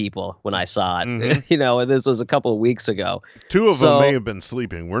 5 people when I saw it, and this was a couple of weeks ago. 2 of them may have been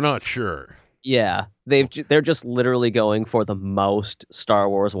sleeping. We're not sure. Yeah, they're just literally going for the most Star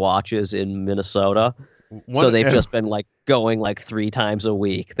Wars watches in Minnesota. So they've just been like going like 3 times a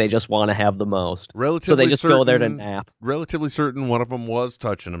week. They just want to have the most. So they just go there to nap. Relatively certain one of them was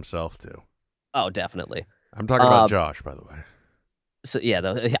touching himself too. Oh, definitely. I'm talking about Josh, by the way. So yeah,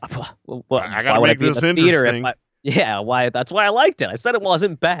 I gotta make this interesting. Why? That's why I liked it. I said it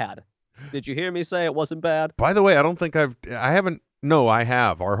wasn't bad. Did you hear me say it wasn't bad? By the way, I don't think I haven't. No, I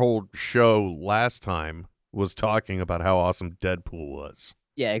have. Our whole show last time was talking about how awesome Deadpool was.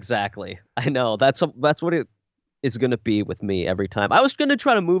 Yeah, exactly. I know. That's what it is going to be with me every time. I was going to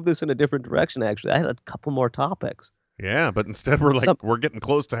try to move this in a different direction, actually. I had a couple more topics. Yeah, but instead we're getting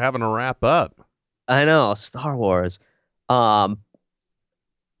close to having to wrap up. I know. Star Wars. I'd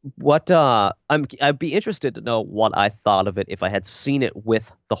be interested to know what I thought of it if I had seen it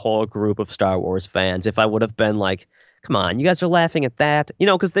with the whole group of Star Wars fans. If I would have been like, come on, you guys are laughing at that.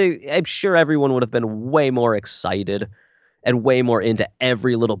 Because I'm sure everyone would have been way more excited and way more into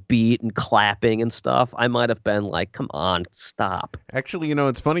every little beat and clapping and stuff, I might have been like, come on, stop. Actually, you know,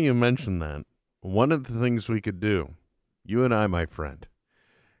 it's funny you mentioned that. One of the things we could do, you and I, my friend,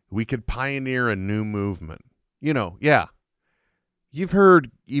 we could pioneer a new movement. You know, yeah. You've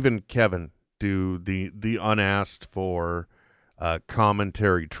heard even Kevin do the unasked for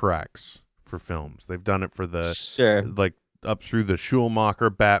commentary tracks for films. They've done it for the like up through the Schumacher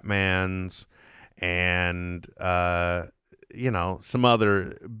Batmans and you know, some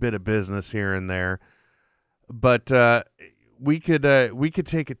other bit of business here and there. But we could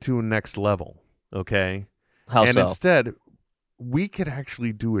take it to a next level, okay? How and so? Instead, we could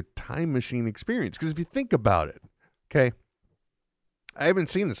actually do a time machine experience. Because if you think about it, okay, I haven't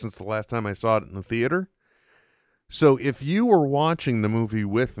seen it since the last time I saw it in the theater. So if you were watching the movie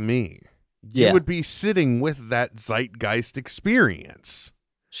with me, you would be sitting with that zeitgeist experience.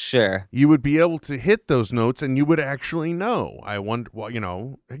 Sure. You would be able to hit those notes and you would actually know. I wonder, well, you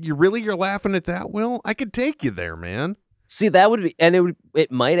know, you're laughing at that, Will? I could take you there, man. See, that would be, and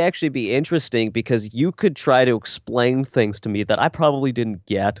it might actually be interesting because you could try to explain things to me that I probably didn't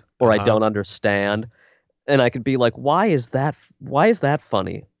get or I don't understand. And I could be like, why is that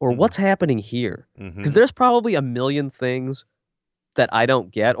funny? Or what's happening here? Because there's probably a million things that I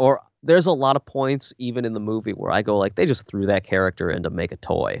don't get, or there's a lot of points even in the movie where I go like, they just threw that character in to make a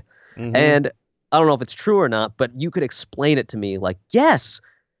toy. And I don't know if it's true or not, but you could explain it to me like, yes,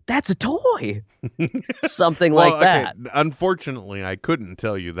 that's a toy. Something like that. Unfortunately, I couldn't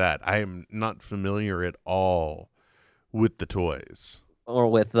tell you that. I am not familiar at all with the toys. Or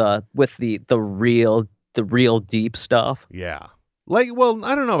with the real deep stuff. Yeah. Like, well,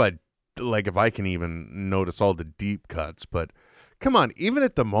 I don't know about like if I can even notice all the deep cuts, but come on, even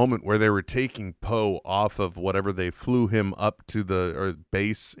at the moment where they were taking Poe off of whatever they flew him up to the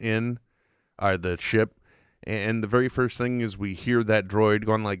base in, or the ship, and the very first thing is we hear that droid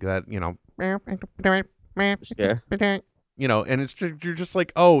going like that, you know, you know, and it's just, you're just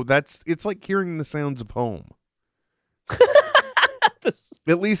like, oh, it's like hearing the sounds of home.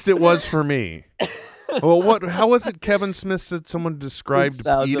 At least it was for me. Well, how was it? Kevin Smith said someone described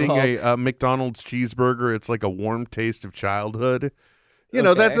eating a McDonald's cheeseburger. It's like a warm taste of childhood. You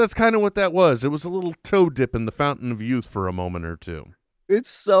know, that's kind of what that was. It was a little toe dip in the fountain of youth for a moment or two.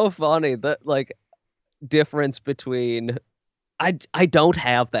 It's so funny that like difference between I don't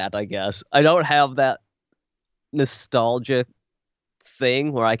have that, I guess. I don't have that nostalgic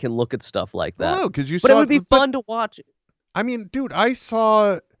thing where I can look at stuff like that. No, because it would be fun to watch. I mean, dude,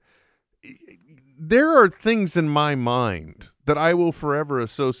 there are things in my mind that I will forever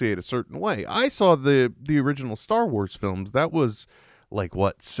associate a certain way. I saw the original Star Wars films. That was like,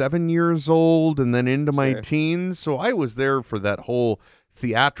 what, 7 years old and then into my teens? So I was there for that whole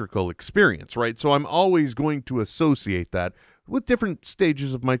theatrical experience, right? So I'm always going to associate that with different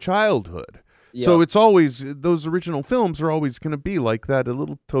stages of my childhood. Yep. So it's always, those original films are always going to be like that, a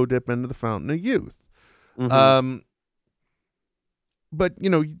little toe dip into the fountain of youth. But, you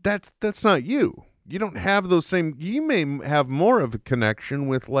know, that's not you. You don't have those same... You may have more of a connection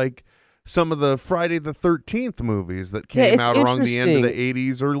with, like, some of the Friday the 13th movies that came out around the end of the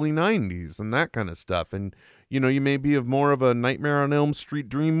 80s, early 90s, and that kind of stuff. And, you know, you may be more of a Nightmare on Elm Street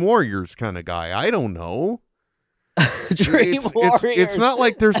Dream Warriors kind of guy. I don't know. Warriors. It's not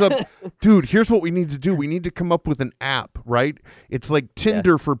like there's a... Dude, here's what we need to do. We need to come up with an app, right? It's like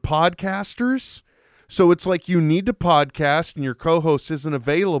Tinder for podcasters. So it's like you need to podcast and your co-host isn't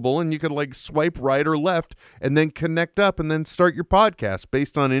available and you could like swipe right or left and then connect up and then start your podcast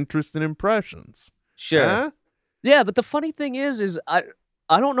based on interest and impressions. Sure. Huh? Yeah, but the funny thing is I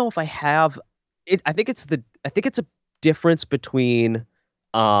don't know if I have it. I think it's a difference between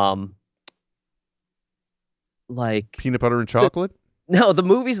like peanut butter and chocolate? The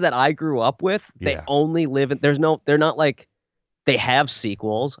movies that I grew up with, they only live in they're not like they have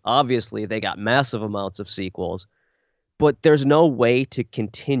sequels. Obviously, they got massive amounts of sequels, but there's no way to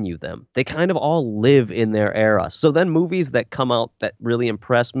continue them. They kind of all live in their era. So then movies that come out that really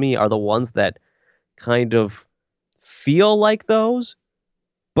impress me are the ones that kind of feel like those,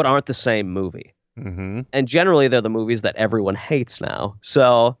 but aren't the same movie. And generally, they're the movies that everyone hates now.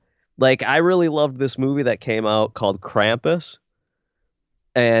 So, like, I really loved this movie that came out called Krampus,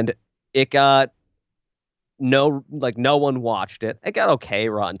 and it got... No one watched it. It got okay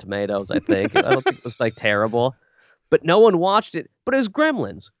Rotten Tomatoes, I think. I don't think it was like terrible, but no one watched it. But it was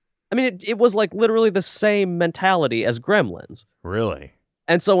Gremlins. I mean, it was like literally the same mentality as Gremlins. Really?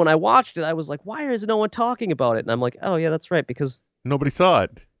 And so when I watched it, I was like, why is no one talking about it? And I'm like, oh yeah, that's right, because nobody saw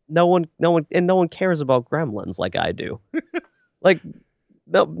it. No one cares about Gremlins like I do. Like,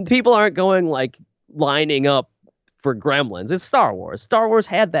 no, people aren't going like lining up for Gremlins. It's Star Wars. Star Wars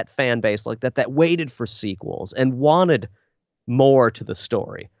had that fan base like that waited for sequels and wanted more to the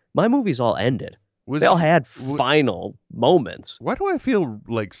story. My movies all ended. They all had final moments. Why do I feel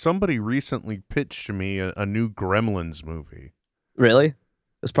like somebody recently pitched to me a new Gremlins movie? Really?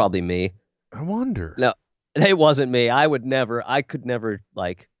 It's probably me. I wonder. No, it wasn't me. I could never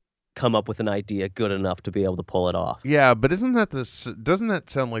like come up with an idea good enough to be able to pull it off. Yeah, but doesn't that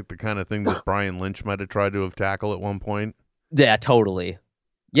sound like the kind of thing that Brian Lynch might have tried to have tackled at one point? Yeah, totally.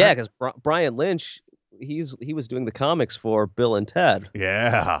 Yeah, because Brian Lynch, he was doing the comics for Bill and Ted.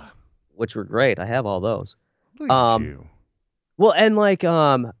 Yeah. Which were great. I have all those. Look at you. Well, and like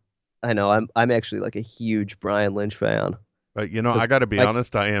I know I'm actually like a huge Brian Lynch fan. I got to be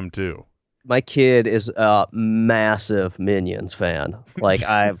honest, I am too. My kid is a massive Minions fan. Like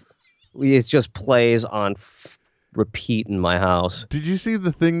it just plays on repeat in my house. Did you see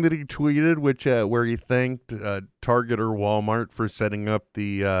the thing that he tweeted, where he thanked Target or Walmart for setting up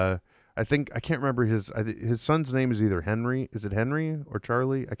the? I can't remember his son's name is either Henry. Is it Henry or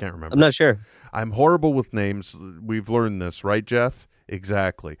Charlie? I can't remember. I'm not sure. I'm horrible with names. We've learned this, right, Jeff?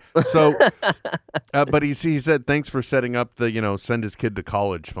 Exactly. So, but he said thanks for setting up the send his kid to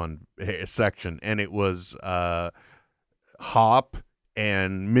college fund section, and it was Hop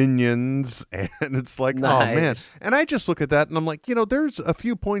and Minions, and it's like, nice. Oh man. And I just look at that and I'm like, there's a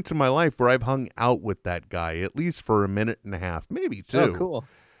few points in my life where I've hung out with that guy at least for a minute and a half, maybe two. Oh, cool.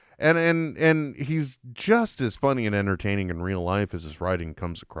 And he's just as funny and entertaining in real life as his writing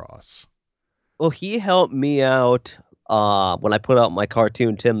comes across. Well, he helped me out when I put out my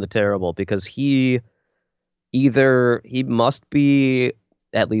cartoon Tim the Terrible, because he must be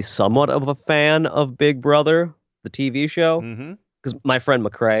at least somewhat of a fan of Big Brother, the TV show, because my friend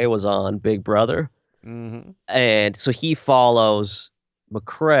McCrae was on Big Brother, and so he follows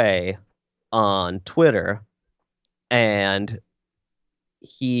McCrae on Twitter, and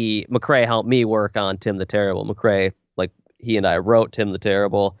McCrae helped me work on Tim the Terrible. McCrae, like, he and I wrote Tim the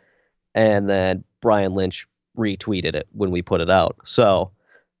Terrible, and then Brian Lynch retweeted it when we put it out. So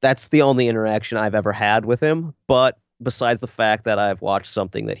that's the only interaction I've ever had with him. But besides the fact that I've watched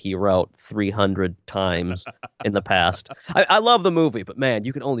something that he wrote 300 times in the past, I love the movie, but man,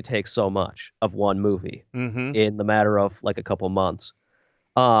 you can only take so much of one movie in the matter of like a couple months.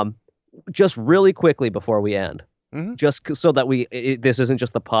 Just really quickly before we end, just so that this isn't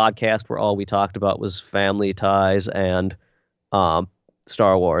just the podcast where all we talked about was family ties and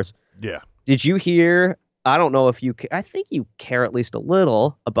Star Wars. Yeah. Did you hear? I don't know if I think you care at least a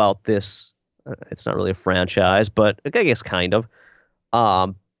little about this. It's not really a franchise, but I guess kind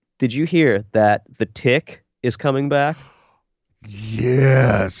of. Did you hear that The Tick is coming back?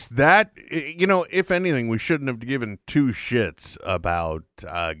 Yes. That, if anything, we shouldn't have given two shits about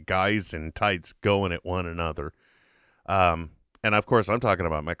guys in tights going at one another. And of course, I'm talking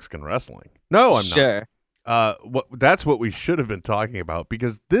about Mexican wrestling. No, I'm not. That's what we should have been talking about,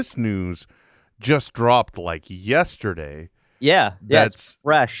 because this news just dropped like yesterday. Yeah, it's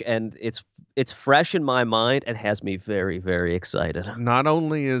fresh, and it's fresh in my mind and has me very, very excited. Not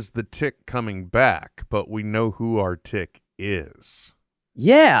only is the Tick coming back, but we know who our Tick is.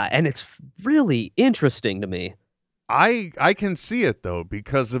 Yeah, and it's really interesting to me. I can see it though,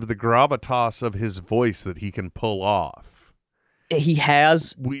 because of the gravitas of his voice that he can pull off. He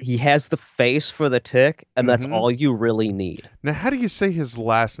has the face for the Tick, and that's all you really need. Now, how do you say his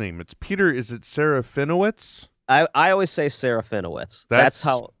last name? It's Peter. Is it Serafinowicz? I always say Serafinowicz. That's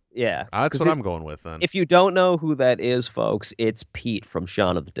how. Yeah, that's what I'm going with then. If you don't know who that is, folks, it's Pete from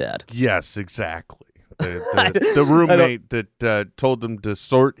Shaun of the Dead. Yes, exactly. The roommate that told him to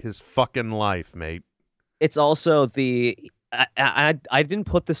sort his fucking life, mate. It's also I didn't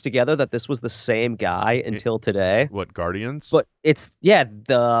put this together that this was the same guy until today. What, Guardians? But it's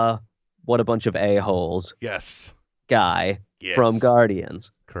the what a bunch of a-holes. Yes. Guy from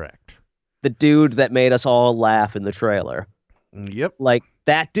Guardians. Correct. The dude that made us all laugh in the trailer. Yep. Like,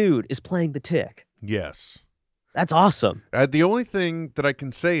 that dude is playing the Tick. Yes. That's awesome. The only thing that I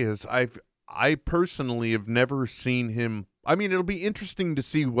can say is I personally have never seen him. I mean, it'll be interesting to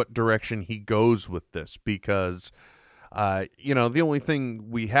see what direction he goes with this, because the only thing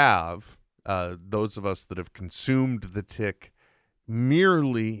we have, those of us that have consumed the Tick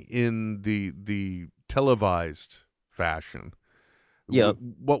merely in the televised fashion,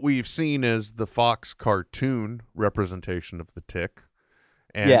 what we've seen is the Fox cartoon representation of the Tick,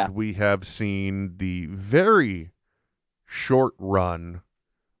 and we have seen the very short run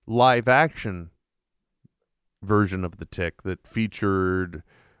live action version of the Tick that featured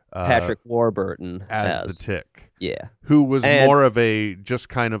Patrick Warburton as the Tick. Yeah. Who was more of a just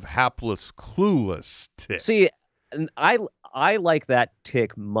kind of hapless, clueless Tick. See, and I like that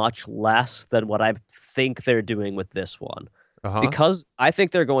Tick much less than what I think they're doing with this one. Because I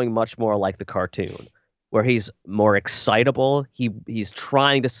think they're going much more like the cartoon, where he's more excitable. He's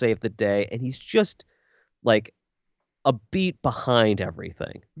trying to save the day, and he's just like a beat behind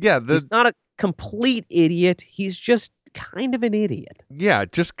everything. Yeah, he's not a complete idiot. He's just kind of an idiot. Yeah,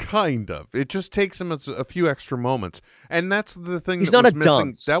 just kind of. It just takes him a few extra moments, and that's the thing. He's that not was a missing.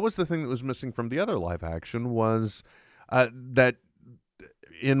 dunce. That was the thing that was missing from the other live action was that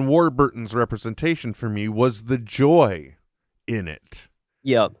in Warburton's representation for me was the joy in it.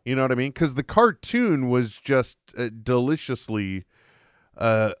 Yeah. You know what I mean? Because the cartoon was just deliciously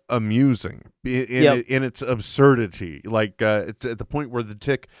amusing in its absurdity. Like it's at the point where the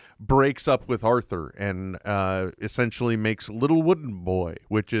Tick breaks up with Arthur and essentially makes Little Wooden Boy,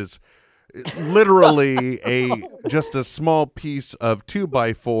 which is literally just a small piece of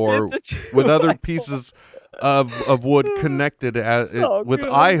 2x4 with other pieces of wood connected with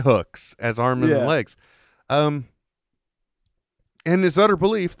eye hooks as arms and legs. And his utter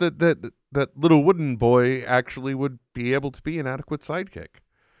belief that Little Wooden Boy actually would be able to be an adequate sidekick.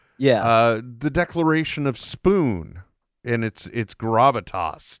 Yeah. The declaration of Spoon and its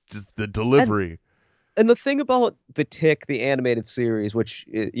gravitas, just the delivery. And the thing about the Tick, the animated series, which,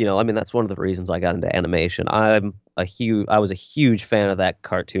 you know, I mean, that's one of the reasons I got into animation. I was a huge fan of that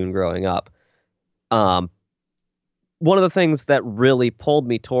cartoon growing up. One of the things that really pulled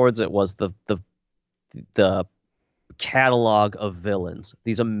me towards it was the catalog of villains,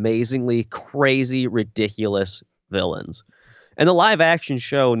 these amazingly crazy, ridiculous villains. And the live action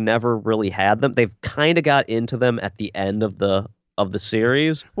show never really had them. They've kind of got into them at the end of the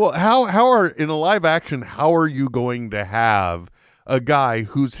series. Well, how are in a live action, how are you going to have a guy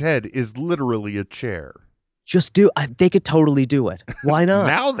whose head is literally a chair? Just they could totally do it. Why not?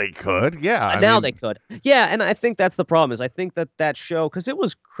 Now they could. Yeah. They could. Yeah, and I think that's the problem is I think that show, because it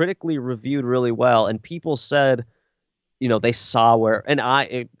was critically reviewed really well, and people said, you know, they saw where, and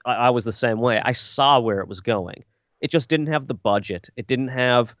I was the same way. I saw where it was going. It just didn't have the budget. It didn't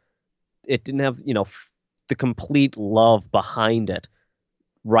have, you know, the complete love behind it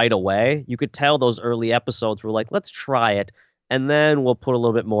right away. You could tell those early episodes were like, let's try it, and then we'll put a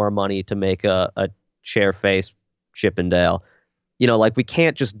little bit more money to make a chair face Chippendale. You know, like we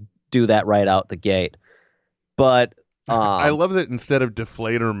can't just do that right out the gate. But I love that instead of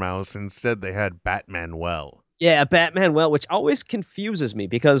Deflator Mouse, instead they had Batmanuel. Yeah, Batmanuel, which always confuses me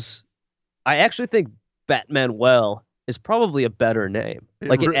because I actually think Batmanuel is probably a better name. It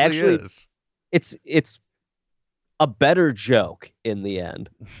really actually is. It's a better joke in the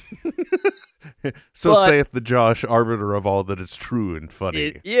end. So saith the Josh, arbiter of all that is true and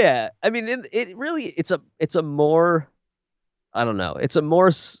funny. I mean, it really, it's a more, I don't know. It's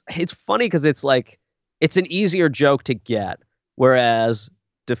funny because it's like, it's an easier joke to get, whereas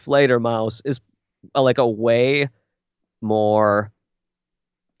Deflator Mouse is like a way more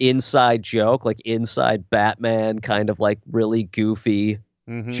inside joke, like inside Batman kind of like really goofy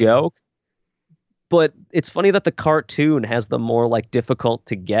joke. But it's funny that the cartoon has the more like difficult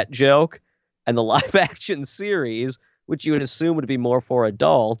to get joke, and the live action series, which you would assume would be more for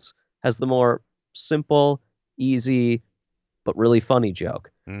adults, has the more simple, easy, but really funny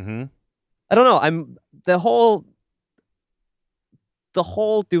joke. Mm-hmm. I don't know. The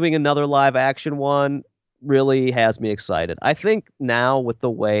whole doing another live action one really has me excited. I think now with the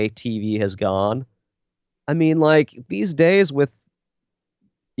way TV has gone, I mean, like these days with,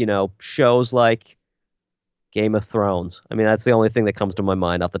 you know, shows like Game of Thrones. I mean, that's the only thing that comes to my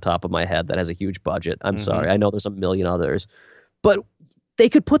mind off the top of my head that has a huge budget. I'm sorry. I know there's a million others, but they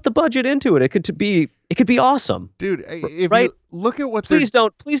could put the budget into it. It could be awesome. Dude, if right? you look at what please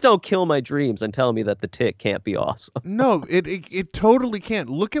don't kill my dreams and tell me that the Tick can't be awesome. No, it totally can't.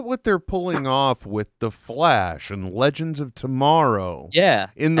 Look at what they're pulling off with The Flash and Legends of Tomorrow. Yeah.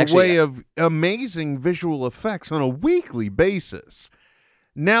 In the way of amazing visual effects on a weekly basis.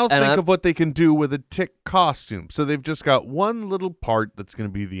 Now think of what they can do with a Tick costume. So they've just got one little part that's going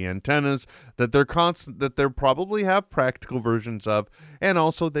to be the antennas that they're probably have practical versions of, and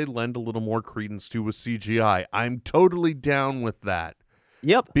also they lend a little more credence to with CGI. I'm totally down with that.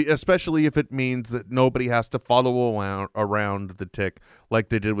 Yep. Especially if it means that nobody has to follow around the Tick like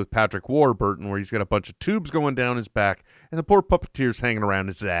they did with Patrick Warburton, where he's got a bunch of tubes going down his back and the poor puppeteer's hanging around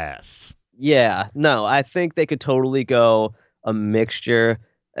his ass. Yeah. No, I think they could totally go a mixture.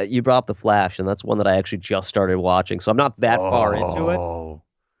 You brought up The Flash, and that's one that I actually just started watching, so I'm not that far into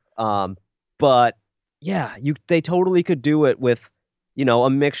it. But yeah, they totally could do it with, you know,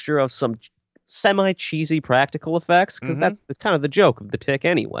 a mixture of some semi-cheesy practical effects, because that's kind of the joke of the Tick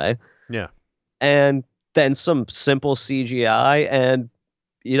anyway. Yeah. And than some simple CGI and,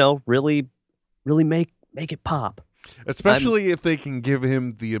 really make it pop. Especially if they can give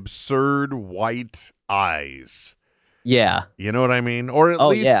him the absurd white eyes. Yeah. You know what I mean? Or at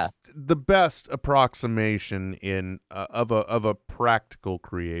least yeah. the best approximation of a practical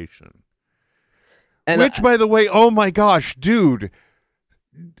creation. And which, by the way, oh my gosh, dude,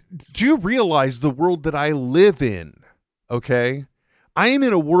 do you realize the world that I live in? Okay? I am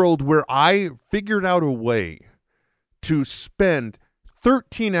in a world where I figured out a way to spend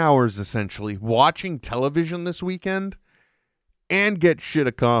 13 hours essentially watching television this weekend and get shit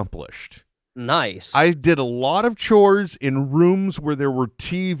accomplished. Nice. I did a lot of chores in rooms where there were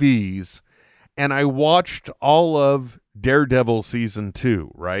TVs, and I watched all of Daredevil season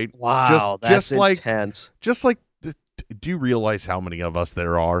 2, right? Wow, that's intense. Just like, do you realize how many of us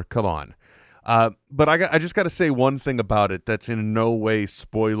there are? Come on. But I just got to say one thing about it that's in no way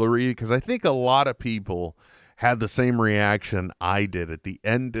spoilery, because I think a lot of people had the same reaction I did at the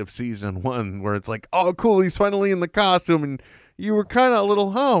end of season 1, where it's like, oh, cool, he's finally in the costume, and you were kind of a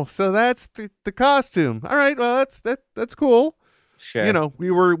little, oh, so that's the costume. All right, well, that's cool. Sure.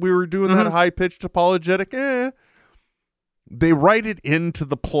 We were doing that high-pitched apologetic. They write it into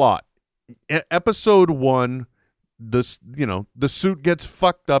the plot. Episode 1, the suit gets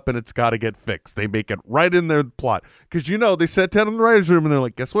fucked up and it's got to get fixed. They make it right in their plot because they sat down in the writers' room and they're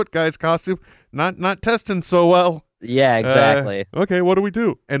like, guess what, guys? Costume not testing so well. Yeah, exactly. Okay, what do we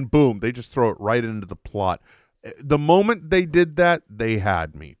do? And boom, they just throw it right into the plot. The moment they did that, they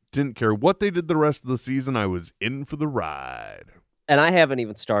had me. Didn't care what they did the rest of the season. I was in for the ride. And I haven't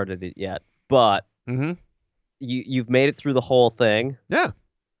even started it yet, but you've made it through the whole thing. Yeah.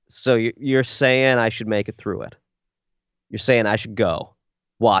 So you're saying I should make it through it. You're saying I should go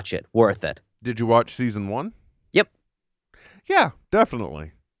watch it. Worth it. Did you watch season 1? Yep. Yeah,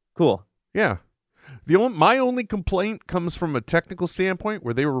 definitely. Cool. Yeah. My only complaint comes from a technical standpoint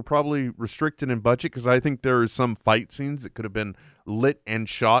where they were probably restricted in budget because I think there are some fight scenes that could have been lit and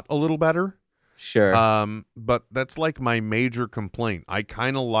shot a little better. Sure. But that's like my major complaint. I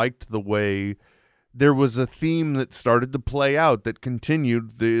kind of liked the way there was a theme that started to play out that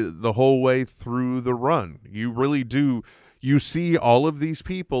continued the whole way through the run. You really do. You see all of these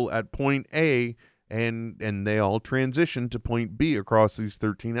people at point A, and they all transition to point B across these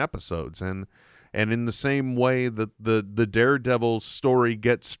 13 episodes. And in the same way that the Daredevil story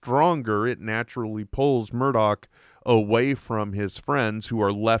gets stronger, it naturally pulls Murdock away from his friends who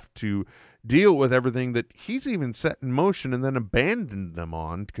are left to deal with everything that he's even set in motion and then abandoned them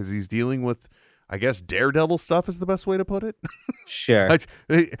on because he's dealing with, I guess, Daredevil stuff is the best way to put it. Sure.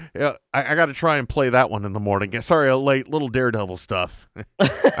 I got to try and play that one in the morning. Sorry, late little Daredevil stuff.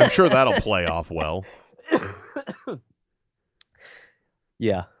 I'm sure that'll play off well.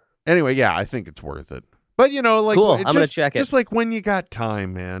 Yeah. Anyway, yeah, I think it's worth it. But, cool. I'm going to check it. Just like when you got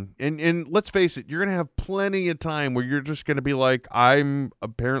time, man. And let's face it, you're going to have plenty of time where you're just going to be like, I'm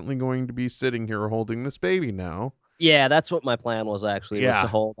apparently going to be sitting here holding this baby now. Yeah, that's what my plan was actually, was to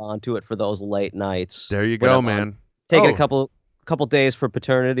hold on to it for those late nights. There you go, man. Taking a couple days for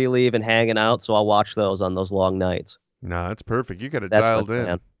paternity leave and hanging out, so I'll watch those on those long nights. No, that's perfect. You got it dialed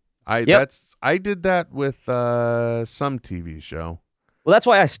in. I did that with some TV show. Well, that's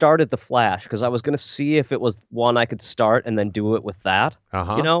why I started The Flash, because I was going to see if it was one I could start and then do it with that,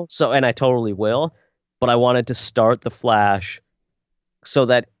 So, and I totally will, but I wanted to start The Flash so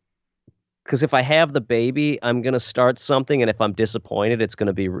that, because if I have the baby, I'm going to start something, and if I'm disappointed, it's going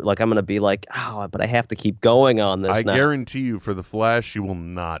to be like, I'm going to be like, oh, but I have to keep going on this now. I guarantee you, for The Flash, you will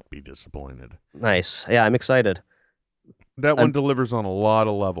not be disappointed. Nice. Yeah, I'm excited. That one delivers on a lot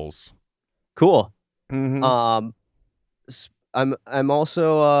of levels. Cool. Mm-hmm. I'm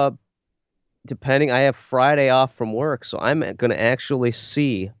also depending. I have Friday off from work, so I'm going to actually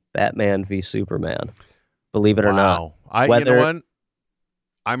see Batman v Superman. Believe it or not. You know what?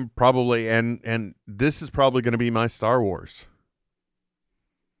 I'm probably and this is probably going to be my Star Wars.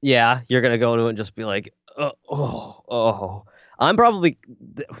 Yeah, you're going to go to it and just be like, oh. I'm probably,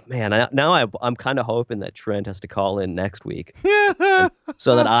 man. I'm kind of hoping that Trent has to call in next week,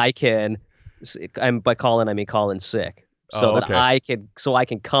 so that I can. By call in, I mean call in sick. So that I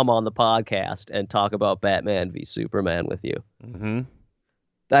can come on the podcast and talk about Batman v Superman with you. Mm-hmm.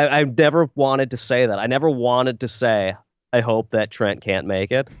 I never wanted to say that. I never wanted to say, I hope that Trent can't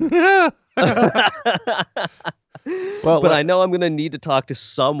make it. But I know I'm going to need to talk to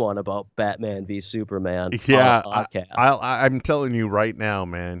someone about Batman v Superman. Yeah, on a podcast. I'm telling you right now,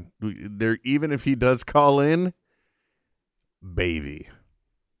 man. Even if he does call in, baby.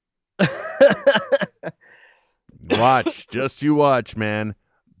 Watch, just you watch, man.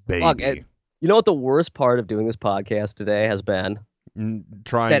 Baby. Look, You know what the worst part of doing this podcast today has been?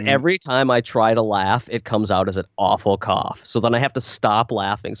 Trying that every time I try to laugh, it comes out as an awful cough. So then I have to stop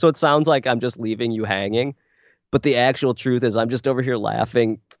laughing. So it sounds like I'm just leaving you hanging. But the actual truth is I'm just over here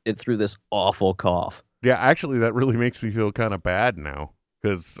laughing through this awful cough. Yeah, actually, that really makes me feel kind of bad now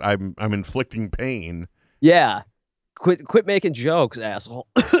because I'm inflicting pain. Yeah. Quit making jokes, asshole.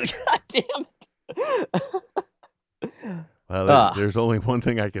 God damn it. Well, there's only one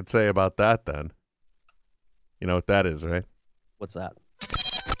thing I could say about that then. You know what that is, right? What's that?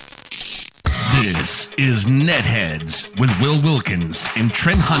 This is Netheads with Will Wilkins and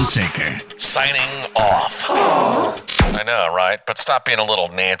Trent Hunsaker. Signing off. I know, right? But stop being a little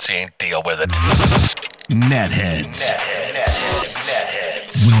Nancy and deal with it. Netheads.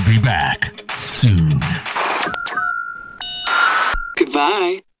 We'll be back soon.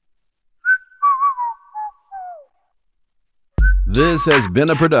 Goodbye. This has been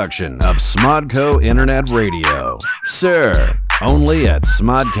a production of Smodco Internet Radio. Sir, only at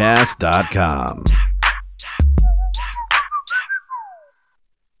smodcast.com.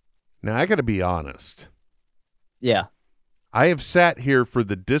 Now, I got to be honest. Yeah. I have sat here for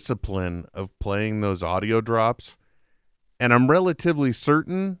the discipline of playing those audio drops, and I'm relatively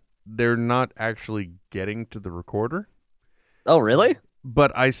certain they're not actually getting to the recorder. Oh, really?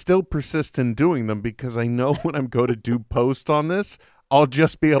 But I still persist in doing them because I know when I'm going to do post on this, I'll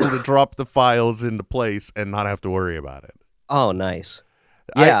just be able to drop the files into place and not have to worry about it. Oh, nice.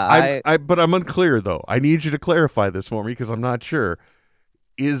 Yeah, but I'm unclear, though. I need you to clarify this for me because I'm not sure.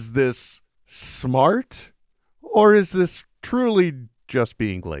 Is this smart or is this truly just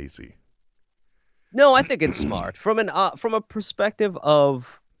being lazy? No, I think it's smart from a perspective of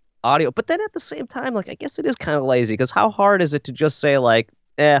audio, but then at the same time, like, I guess it is kind of lazy because how hard is it to just say like,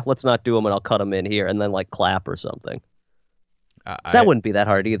 let's not do them and I'll cut them in here and then like clap or something? That wouldn't be that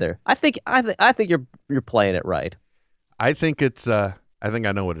hard either. I think you're playing it right. I think it's I think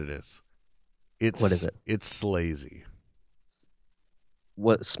I know what it is. What is it? It's slazy.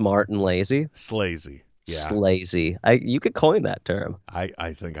 What, smart and lazy? Slazy. Yeah. Slazy. You could coin that term.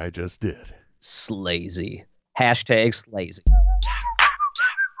 I think I just did. Slazy. Hashtag slazy.